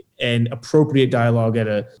and appropriate dialogue at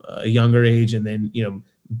a younger age, and then,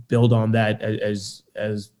 build on that as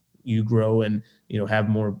you grow and, have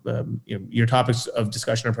more, your topics of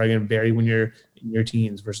discussion are probably going to vary when you're in your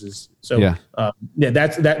teens versus. So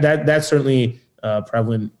that's certainly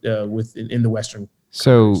prevalent in the Western.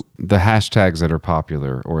 So the hashtags that are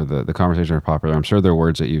popular, or the conversations that are popular, I'm sure there are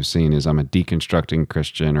words that you've seen, is I'm a deconstructing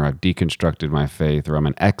Christian, or I've deconstructed my faith, or I'm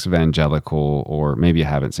an ex-evangelical, or maybe you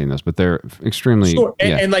haven't seen those, but they're extremely... Sure.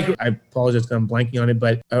 And like, I apologize because I'm blanking on it,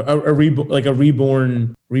 but a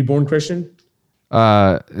reborn Christian?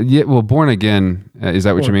 Well, born again, is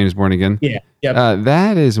that what you mean, is born again? Yeah. Yep.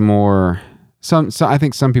 That is more... I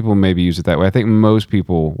think some people maybe use it that way. I think most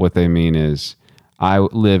people, what they mean is, I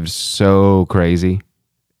lived so crazy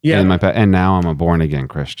in my past, and now I'm a born again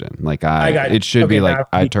Christian. Like it should be like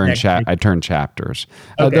I turn chapters.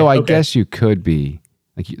 Though I guess you could be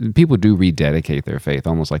like, people do rededicate their faith,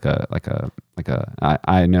 almost like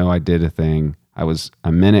I know I did a thing. I was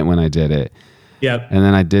a minute when I did it. Yep. And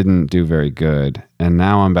then I didn't do very good, and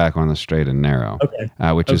now I'm back on the straight and narrow.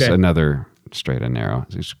 Which is another straight and narrow.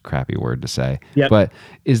 It's a crappy word to say. Yep. But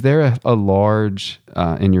is there a large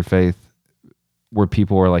in your faith where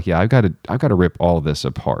people were like, I've got to rip all this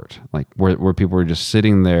apart, like where people were just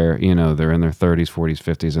sitting there, they're in their 30s, 40s,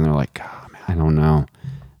 50s, and they're like, oh, man, I don't know,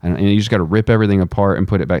 and you just got to rip everything apart and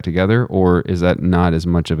put it back together? Or is that not as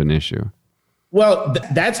much of an issue? Well,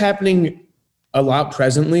 that's happening a lot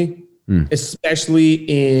presently, especially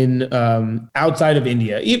in outside of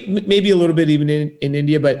India, maybe a little bit even in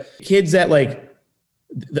India, but kids that like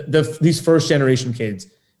these first generation kids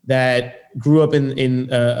that grew up in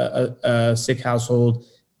a Sikh household,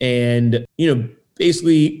 and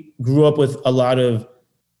basically grew up with a lot of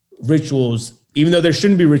rituals, even though there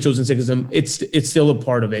shouldn't be rituals in Sikhism. It's still a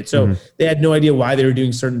part of it. So they had no idea why they were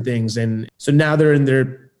doing certain things, and so now they're in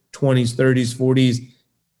their 20s, 30s, 40s,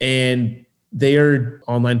 and they are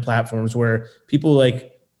online platforms where people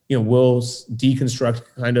will deconstruct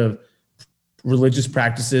kind of religious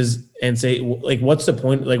practices and say, like, what's the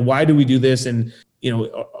point? Like, why do we do this? And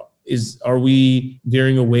are we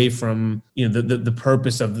veering away from the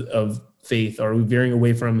purpose of faith? Are we veering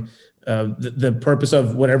away from the purpose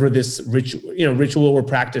of whatever this ritual or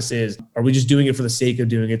practice is? Are we just doing it for the sake of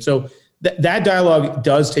doing it? So that dialogue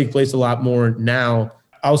does take place a lot more now.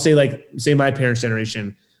 I'll say, say my parents'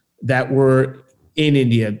 generation that were in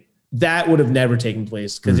India, that would have never taken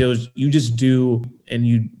place, because it was, you just do and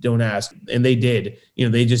you don't ask. And they did,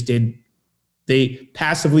 they just did. They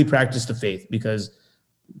passively practiced the faith because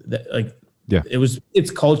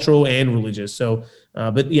it's cultural and religious. So,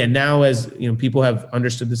 but yeah, now as people have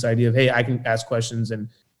understood this idea of, hey, I can ask questions, and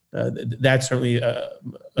that's certainly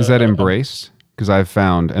is that embraced? Because I've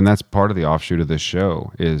found, and that's part of the offshoot of this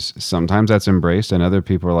show, is sometimes that's embraced, and other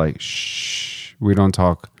people are like, shh, we don't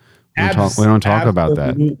talk about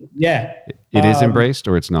that. Yeah, it is embraced,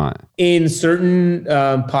 or it's not in certain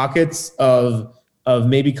pockets of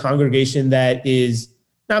maybe congregation that is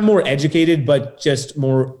not more educated, but just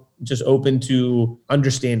just open to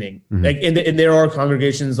understanding. Like, and there are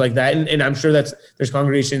congregations like that, and I'm sure there's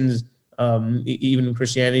congregations even in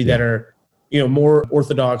Christianity that are more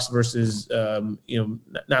orthodox versus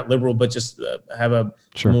not liberal, but just have a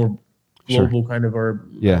more global kind of, or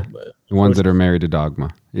the ones that are married to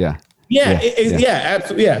dogma. Yeah,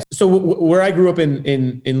 absolutely. Yeah. So where I grew up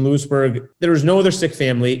in Lewisburg, there was no other Sikh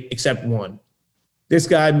family except one. This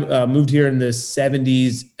guy moved here in the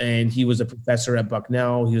 70s, and he was a professor at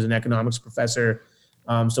Bucknell. He was an economics professor.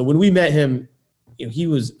 So when we met him, he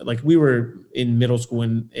was like, we were in middle school,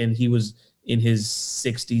 and he was in his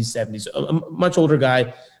 60s, 70s, a much older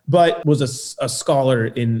guy, but was a scholar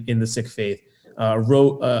in the Sikh faith,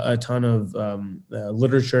 wrote a ton of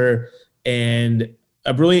literature, and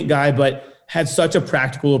a brilliant guy, but had such a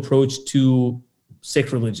practical approach to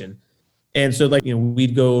Sikh religion. And so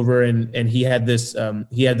we'd go over and he had this,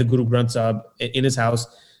 he had the Guru Granth Sahib in his house.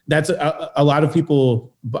 That's a lot of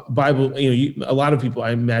people, Bible, a lot of people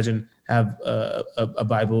I imagine have a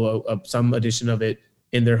Bible, some edition of it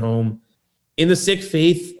in their home. In the Sikh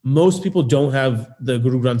faith, most people don't have the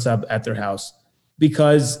Guru Granth Sahib at their house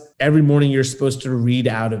because every morning you're supposed to read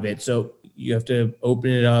out of it. So you have to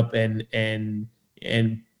open it up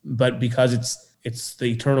but because it's the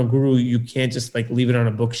eternal guru, you can't just leave it on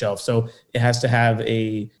a bookshelf. So it has to have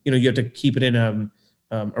you have to keep it in a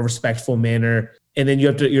respectful manner. And then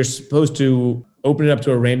you're supposed to open it up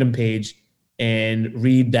to a random page and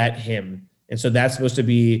read that hymn. And so that's supposed to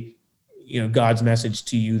be, God's message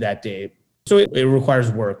to you that day. So it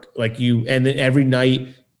requires work. And then every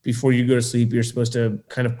night before you go to sleep, you're supposed to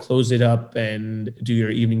kind of close it up and do your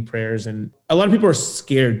evening prayers. And a lot of people are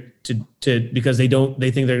scared because they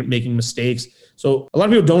think they're making mistakes. So a lot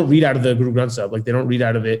of people don't read out of the Guru Granth Sahib. They don't read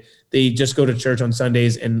out of it. They just go to church on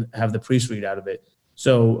Sundays and have the priest read out of it.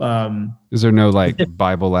 So is there no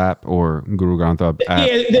Bible app or Guru Granth app?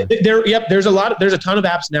 Yeah, there's a ton of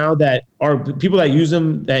apps now that are people that use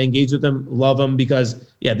them, that engage with them, love them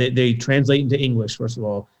because they translate into English. First of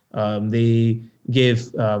all, they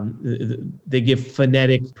give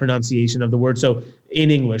phonetic pronunciation of the word. So in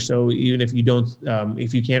English, so even if you don't,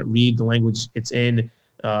 if you can't read the language it's in,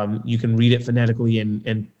 you can read it phonetically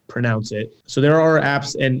and pronounce it. So there are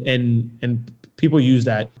apps and people use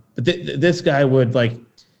that. But this guy would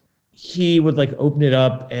he would open it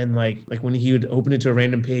up and when he would open it to a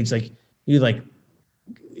random page, he would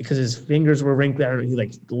because his fingers were wrinkled out, he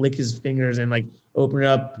lick his fingers and open it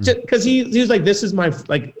up just because he was this is my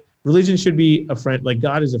religion should be a friend,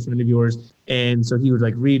 God is a friend of yours. And so he would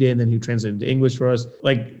read it and then he would translate it into English for us.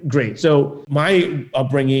 Great. So my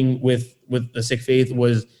upbringing with the Sikh faith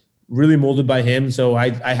was really molded by him. So I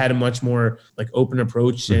had a much more open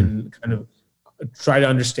approach and kind of try to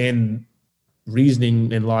understand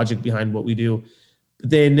reasoning and logic behind what we do. But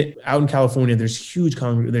then out in California, there's huge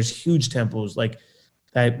temples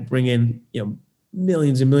that bring in,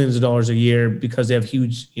 millions and millions of dollars a year because they have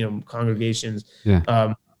huge, congregations.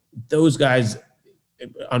 Yeah. Those guys,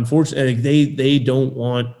 unfortunately, they don't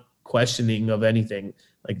want questioning of anything.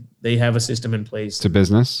 They have a system in place. It's a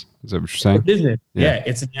business. Is that what you're saying? It's a business.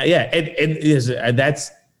 Yeah. And it is,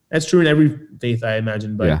 that's true in every faith, I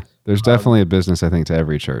imagine. But yeah, there's definitely a business, I think, to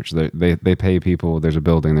every church. They pay people. There's a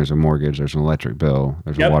building. There's a mortgage. There's an electric bill.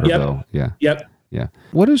 There's a water bill. Yeah. Yep. Yeah.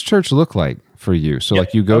 What does church look like for you? So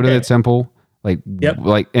you go to the temple,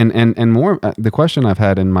 and more. The question I've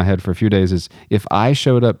had in my head for a few days is if I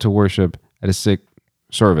showed up to worship at a Sikh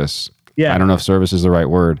service. Yeah. I don't know if service is the right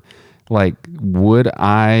word. Would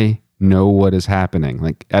I know what is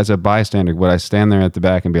happening? As a bystander, would I stand there at the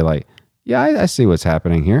back and be like, yeah, I see what's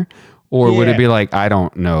happening here? Or would it be I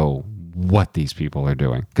don't know what these people are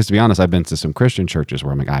doing? Because to be honest, I've been to some Christian churches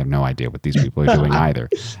where I'm I have no idea what these people are doing either.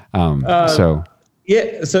 So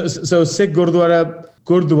Sikh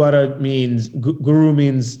Gurdwara means, Guru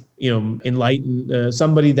means, enlightened,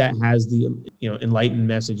 somebody that has the, enlightened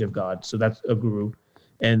message of God. So that's a Guru.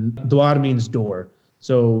 And Dwar means door.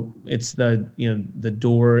 So it's the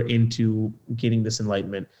door into getting this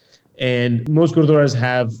enlightenment. And most Gurdwaras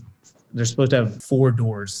they're supposed to have 4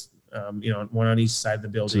 doors, one on each side of the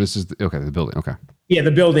building. So this is the building. Okay. Yeah,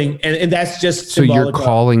 the building, and that's just so you're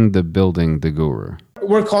calling the building the Guru.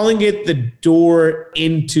 We're calling it the door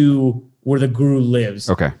into where the Guru lives.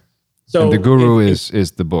 Okay. So and the Guru is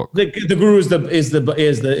the book. The Guru is the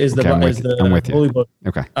holy book.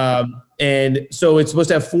 Okay. And so it's supposed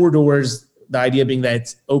to have 4 doors. The idea being that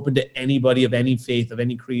it's open to anybody of any faith, of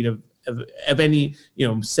any creed, of any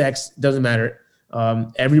sex, doesn't matter.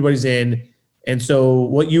 Everybody's in. And so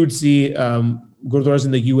what you would see, Gurdwaras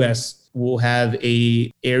in the U.S. will have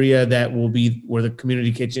a area that will be where the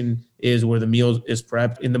community kitchen is, where the meal is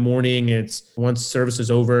prepped in the morning. It's once service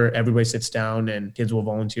is over, everybody sits down and kids will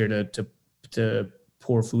volunteer to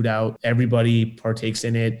pour food out. Everybody partakes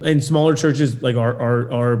in it. In smaller churches like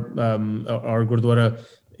our Gurdwara,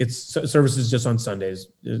 it's services just on Sundays,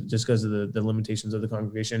 just because of the limitations of the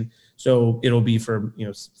congregation. So it'll be for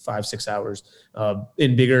 5-6 hours.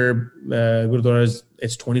 In bigger Gurdwaras,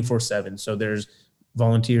 it's 24/7. So there's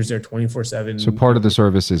volunteers there 24/7. So part of the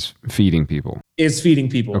service is feeding people. Is feeding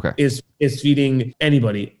people. Okay. Is feeding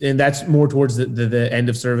anybody, and that's more towards the end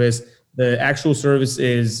of service. The actual service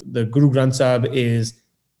is the Guru Granth Sahib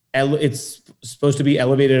it's supposed to be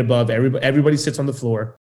elevated above everybody. Everybody sits on the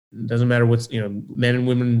floor. It doesn't matter what's, men and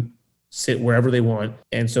women sit wherever they want.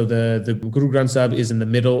 And so the Guru Granth Sahib is in the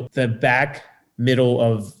middle, the back middle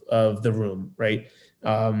of the room, right?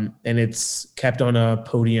 and it's kept on a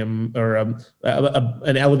podium or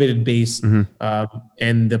an elevated base,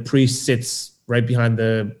 and the priest sits right behind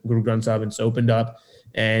the Guru Granth Sahib, and it's opened up,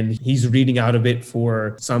 and he's reading out of it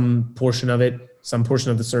for some portion of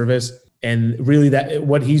the service. And really, that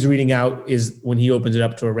what he's reading out is when he opens it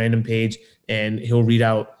up to a random page, and he'll read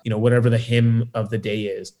out, whatever the hymn of the day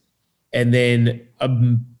is. And then a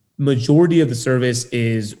majority of the service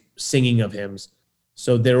is singing of hymns.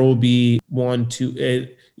 So there will be one, two,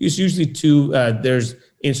 it's usually two. There's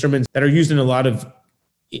instruments that are used in a lot of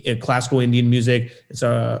classical Indian music. It's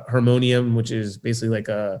a harmonium, which is basically like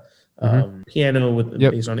a piano with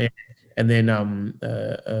based on air, and then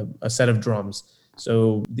a set of drums.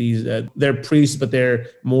 So these they're priests, but they're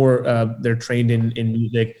more they're trained in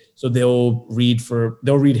music. So they'll read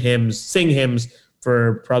hymns, sing hymns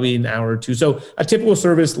for probably an hour or two. So a typical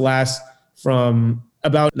service lasts from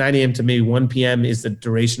about 9 a.m. to maybe 1 p.m. is the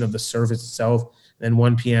duration of the service itself. Then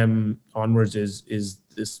 1 p.m. onwards is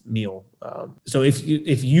this meal. So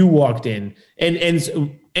if you walked in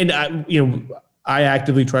and I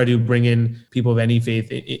actively try to bring in people of any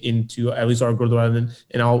faith into at least our Gurdwara,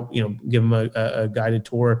 and I'll give them a guided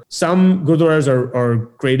tour. Some Gurdwaras are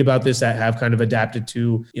great about this, that have kind of adapted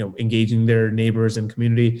to engaging their neighbors and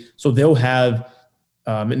community. So they'll have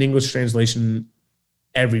an English translation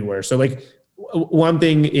everywhere. So like one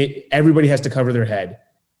thing, everybody has to cover their head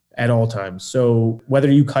at all times. So whether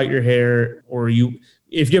you cut your hair or if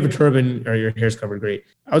you have a turban or your hair's covered, great.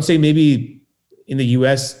 I would say maybe in the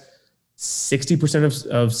US, 60%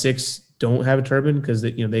 of Sikhs don't have a turban because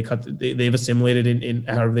they've assimilated in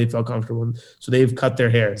however they felt comfortable. So they've cut their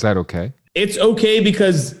hair. Is that okay? It's okay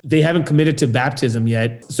because they haven't committed to baptism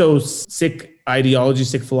yet. So Sikh ideology,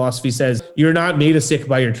 Sikh philosophy says you're not made a Sikh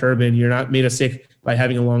by your turban. You're not made a Sikh by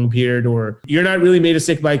having a long beard, or you're not really made a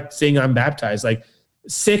Sikh by saying I'm baptized. Like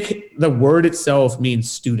Sikh, the word itself means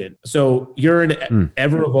student. So you're an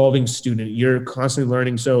ever evolving student. You're constantly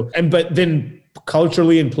learning. But then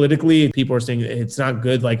culturally and politically, people are saying it's not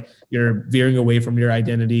good. Like you're veering away from your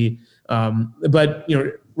identity. But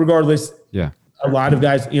regardless, a lot of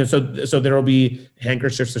guys, so there will be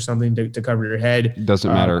handkerchiefs or something to cover your head. It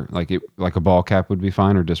doesn't matter. Like a ball cap would be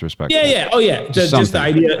fine, or disrespectful. Yeah. Oh yeah. Just the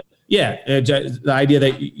idea. Yeah, the idea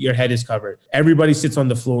that your head is covered. Everybody sits on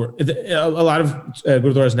the floor. A lot of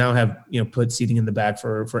Gurdwaras now have put seating in the back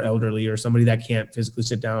for elderly or somebody that can't physically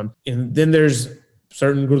sit down. And then there's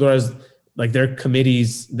certain Gurdwaras, like their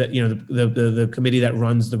committees that the committee that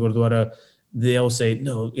runs the Gurdwara, they'll say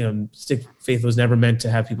no. Sikh faith was never meant to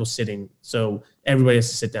have people sitting, so everybody has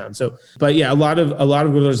to sit down. So, but yeah, a lot of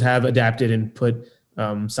Gurdwaras have adapted and put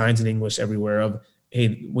signs in English everywhere of,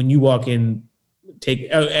 hey, when you walk in,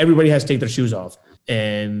 everybody has to take their shoes off.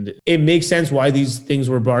 And it makes sense why these things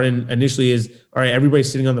were brought in initially is, all right,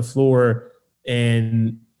 everybody's sitting on the floor,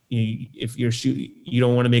 and if you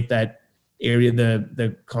don't want to make that area,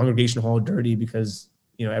 the congregation hall, dirty because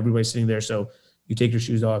everybody's sitting there. So you take your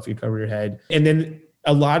shoes off, you cover your head. And then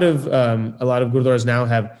a lot of Gurdwaras now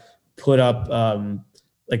have put up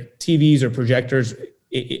like TVs or projectors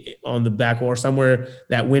on the back wall or somewhere,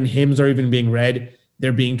 that when hymns are even being read,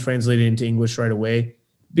 they're being translated into English right away,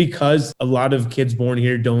 because a lot of kids born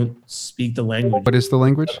here don't speak the language. What is the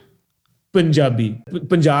language? Punjabi.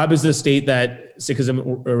 Punjab is the state that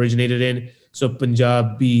Sikhism originated in. So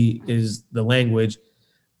Punjabi is the language.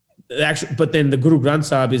 Actually, but then the Guru Granth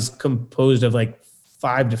Sahib is composed of like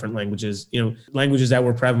 5 different languages, languages that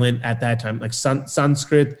were prevalent at that time. Like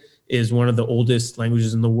Sanskrit is one of the oldest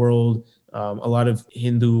languages in the world. A lot of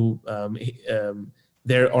Hindu,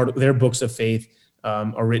 their books of faith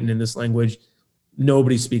are written in this language.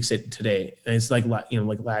 Nobody speaks it today, and it's like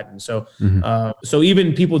like Latin. So, so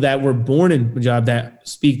even people that were born in Punjab that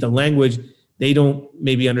speak the language, they don't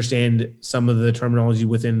maybe understand some of the terminology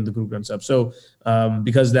within the Guru Granth Sahib. So,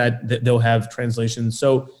 because that they'll have translations.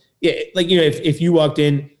 So, yeah, like if you walked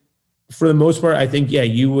in, for the most part, I think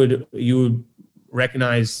you would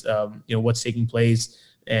recognize what's taking place,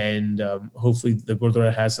 and hopefully the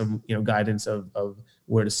Gurdwara has some guidance of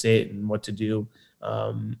where to sit and what to do.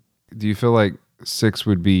 Do you feel like Sikhs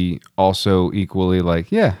would be also equally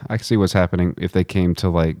like, yeah, I can see what's happening if they came to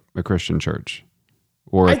like a Christian church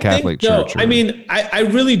or a Catholic church? I mean, I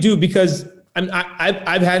really do, because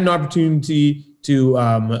I've had an opportunity to,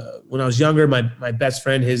 when I was younger, my best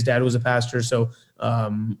friend, his dad was a pastor. So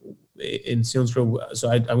in Selinsgrove, so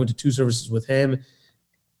I went to 2 services with him.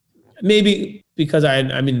 Maybe because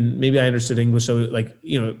maybe I understood English. So like,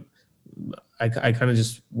 I kind of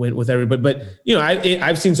just went with everybody. But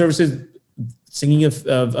I've seen services, singing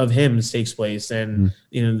of hymns takes place, and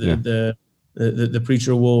the the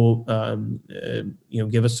preacher will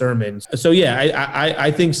give a sermon. So yeah,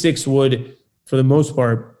 I think six would, for the most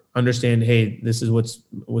part, understand, hey, this is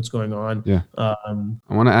what's going on. Yeah. I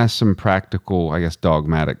want to ask some practical, I guess,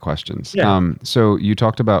 dogmatic questions. Yeah. So you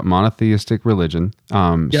talked about monotheistic religion.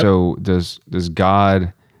 Yep. So does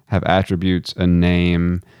God have attributes, a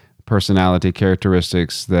name, personality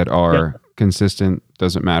characteristics that are consistent?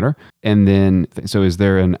 Doesn't matter. And then, so is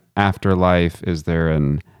there an afterlife? Is there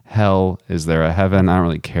an hell? Is there a heaven? I don't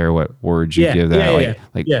really care what words you give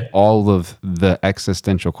that. All of the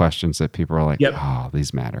existential questions that people are like, oh,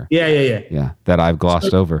 these matter. Yeah. That I've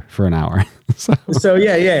glossed over for an hour.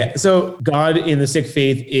 So God in the Sikh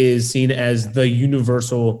faith is seen as the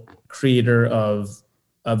universal creator of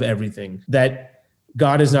everything. That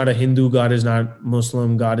God is not a Hindu, God is not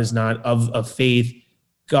Muslim, God is not of a faith.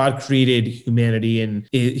 God created humanity, and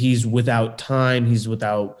he's without time, he's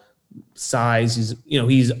without size,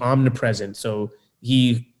 he's omnipresent. So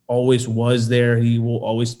he always was there, he will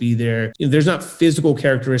always be there. There's not physical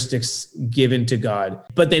characteristics given to God.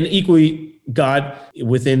 But then equally, God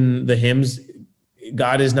within the hymns,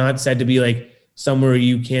 God is not said to be like somewhere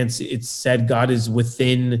you can't see. It's said God is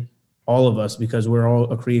within all of us because we're all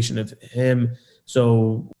a creation of him.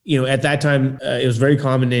 So, at that time, it was very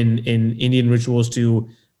common in Indian rituals to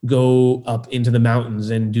go up into the mountains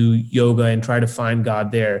and do yoga and try to find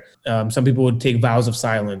God there. Some people would take vows of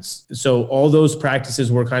silence. So all those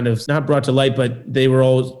practices were kind of not brought to light, but they were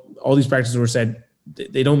all these practices were said,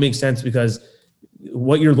 they don't make sense because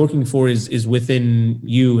what you're looking for is within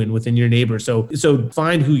you and within your neighbor. So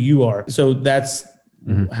find who you are. So that's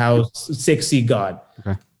how Sikhs see God.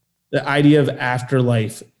 Okay. The idea of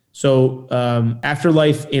afterlife. So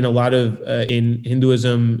afterlife in a lot of in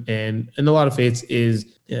Hinduism and in a lot of faiths is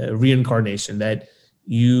reincarnation. That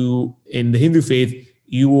you, in the Hindu faith,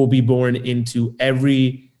 you will be born into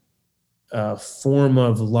every form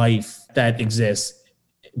of life that exists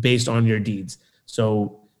based on your deeds.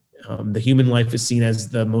 So the human life is seen as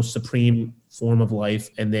the most supreme form of life,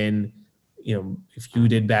 and then if you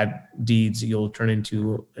did bad deeds, you'll turn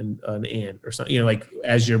into an ant or something, like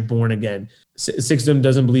as you're born again. Sikhism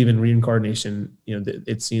doesn't believe in reincarnation.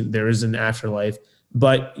 It's seen there is an afterlife,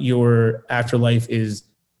 but your afterlife is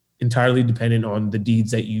entirely dependent on the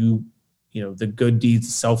deeds that the good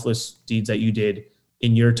deeds, selfless deeds that you did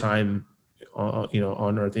in your time,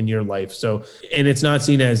 on earth, in your life. So, and it's not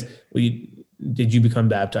seen as, did you become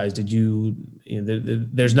baptized? Did you,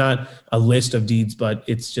 there's not a list of deeds, but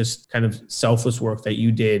it's just kind of selfless work that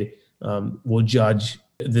you did will judge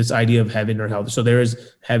this idea of heaven or hell. So there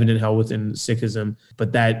is heaven and hell within Sikhism,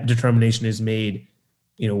 but that determination is made,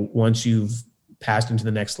 once you've passed into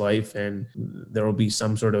the next life, and there will be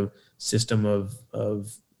some sort of system of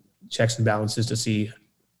checks and balances to see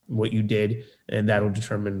what you did, and that'll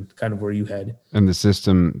determine kind of where you head. And the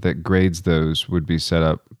system that grades those would be set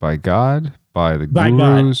up by God, by the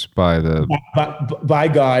gurus, by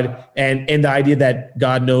God, and the idea that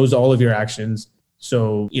God knows all of your actions.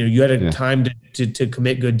 So you had a time to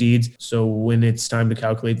commit good deeds. So when it's time to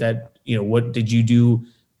calculate that, what did you do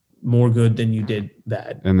more good than you did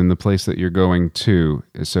bad? And then the place that you're going to,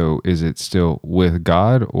 so is it still with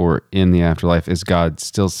God, or in the afterlife, is God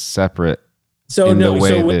still separate? So afterlife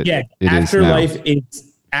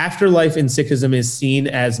in Sikhism is seen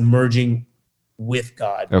as merging with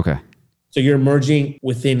God. Okay. So you're merging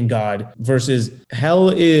within God, versus hell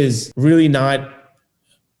is really not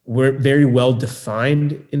very well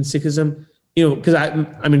defined in Sikhism. Because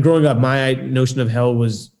I mean, growing up, my notion of hell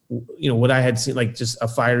was, what I had seen, like just a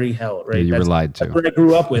fiery hell, right? You were lied to. That's what I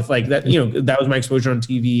grew up with, like that. That was my exposure on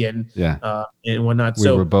TV and whatnot. We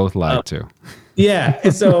were both lied to. Yeah.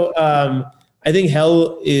 And so I think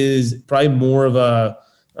hell is probably more of a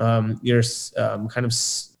you're kind of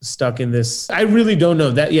stuck in this. I really don't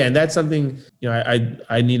know that. Yeah, and that's something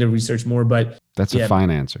I need to research more. But that's a fine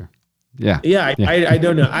answer. Yeah. I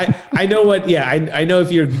don't know. I know what. Yeah, I know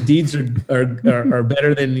if your deeds are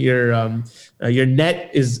better than your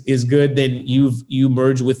net is good, then you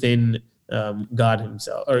merge within God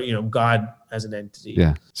Himself, or God as an entity.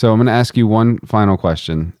 Yeah. So I'm going to ask you one final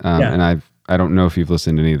question, and I don't know if you've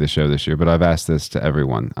listened to any of the show this year, but I've asked this to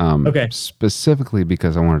everyone. Okay. Specifically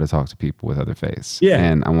because I wanted to talk to people with other faiths. Yeah.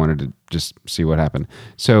 And I wanted to just see what happened.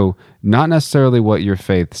 So not necessarily what your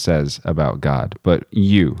faith says about God, but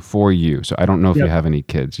for you. So I don't know if you have any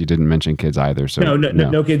kids. You didn't mention kids either. So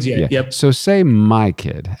no kids yet. Yeah. Yep. So say my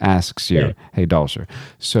kid asks you, hey, Dalsher,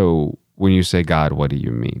 so when you say God, what do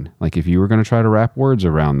you mean? Like if you were going to try to wrap words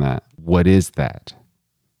around that, what is that?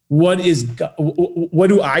 what is God, what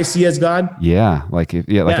do I see as God? Yeah,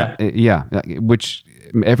 which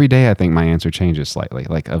every day I think my answer changes slightly,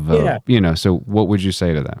 like a vote. So what would you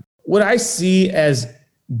say to that? What I see as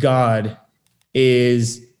God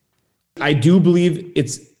is, I do believe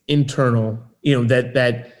it's internal,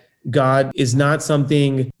 that God is not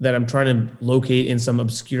something that I'm trying to locate in some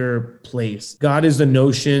obscure place. God is the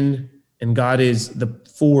notion, and God is the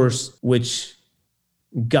force which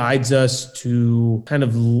guides us to kind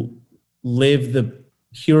of live the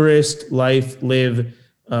purest life, live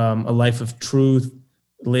a life of truth,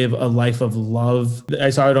 live a life of love. I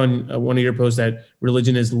saw it on one of your posts that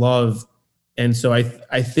religion is love. And so I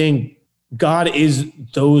think God is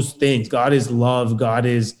those things. God is love. God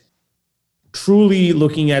is truly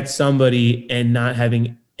looking at somebody and not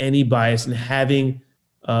having any bias, and having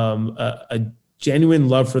a genuine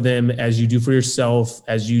love for them, as you do for yourself,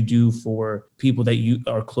 as you do for people that you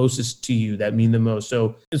are closest to you, that mean the most.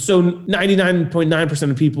 So 99.9%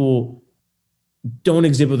 of people don't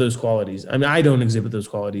exhibit those qualities. I mean, I don't exhibit those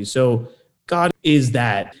qualities. So God is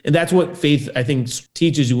that. And that's what faith, I think,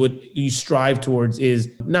 teaches you. What you strive towards is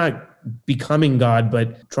not becoming God,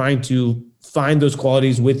 but trying to find those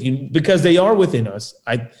qualities with you, because they are within us.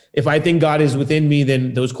 If I think God is within me,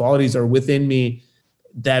 then those qualities are within me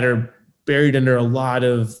that are buried under a lot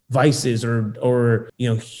of vices or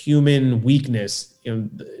human weakness,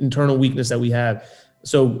 internal weakness that we have.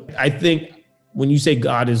 So I think when you say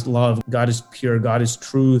God is love, God is pure, God is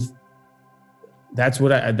truth, that's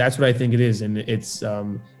what I think it is. And it's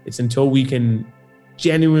until we can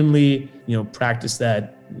genuinely, practice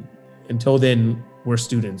that, until then we're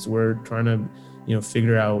students. We're trying to,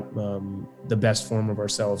 figure out the best form of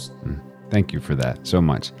ourselves. Thank you for that so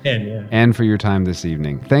much. Yeah. And for your time this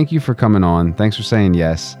evening. Thank you for coming on. Thanks for saying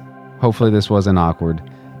yes. Hopefully this wasn't awkward.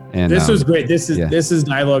 And this was great. This is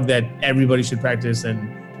dialogue that everybody should practice.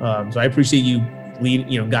 And so I appreciate you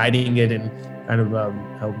guiding it and kind of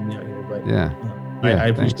helping me out here. But I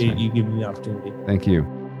appreciate you giving me the opportunity. Thank you.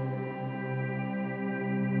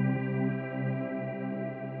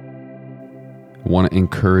 I want to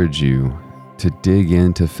encourage you to dig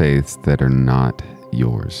into faiths that are not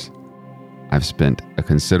yours. I've spent a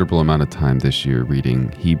considerable amount of time this year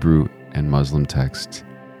reading Hebrew and Muslim texts,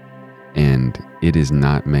 and it is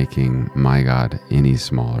not making my God any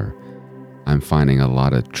smaller. I'm finding a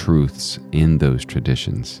lot of truths in those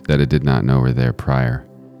traditions that I did not know were there prior,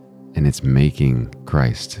 and it's making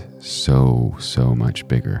Christ so much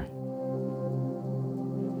bigger.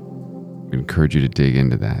 I encourage you to dig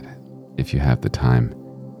into that if you have the time.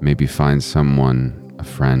 Maybe find someone, a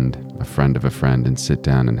friend of a friend, and sit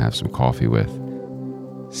down and have some coffee with.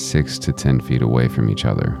 6 to 10 feet away from each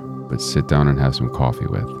other, but sit down and have some coffee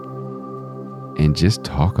with. And just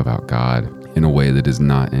talk about God in a way that is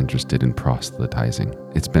not interested in proselytizing.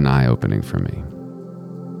 It's been eye-opening for me.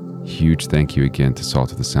 Huge thank you again to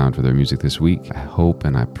Salt of the Sound for their music this week. I hope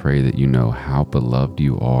and I pray that you know how beloved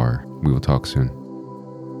you are. We will talk soon.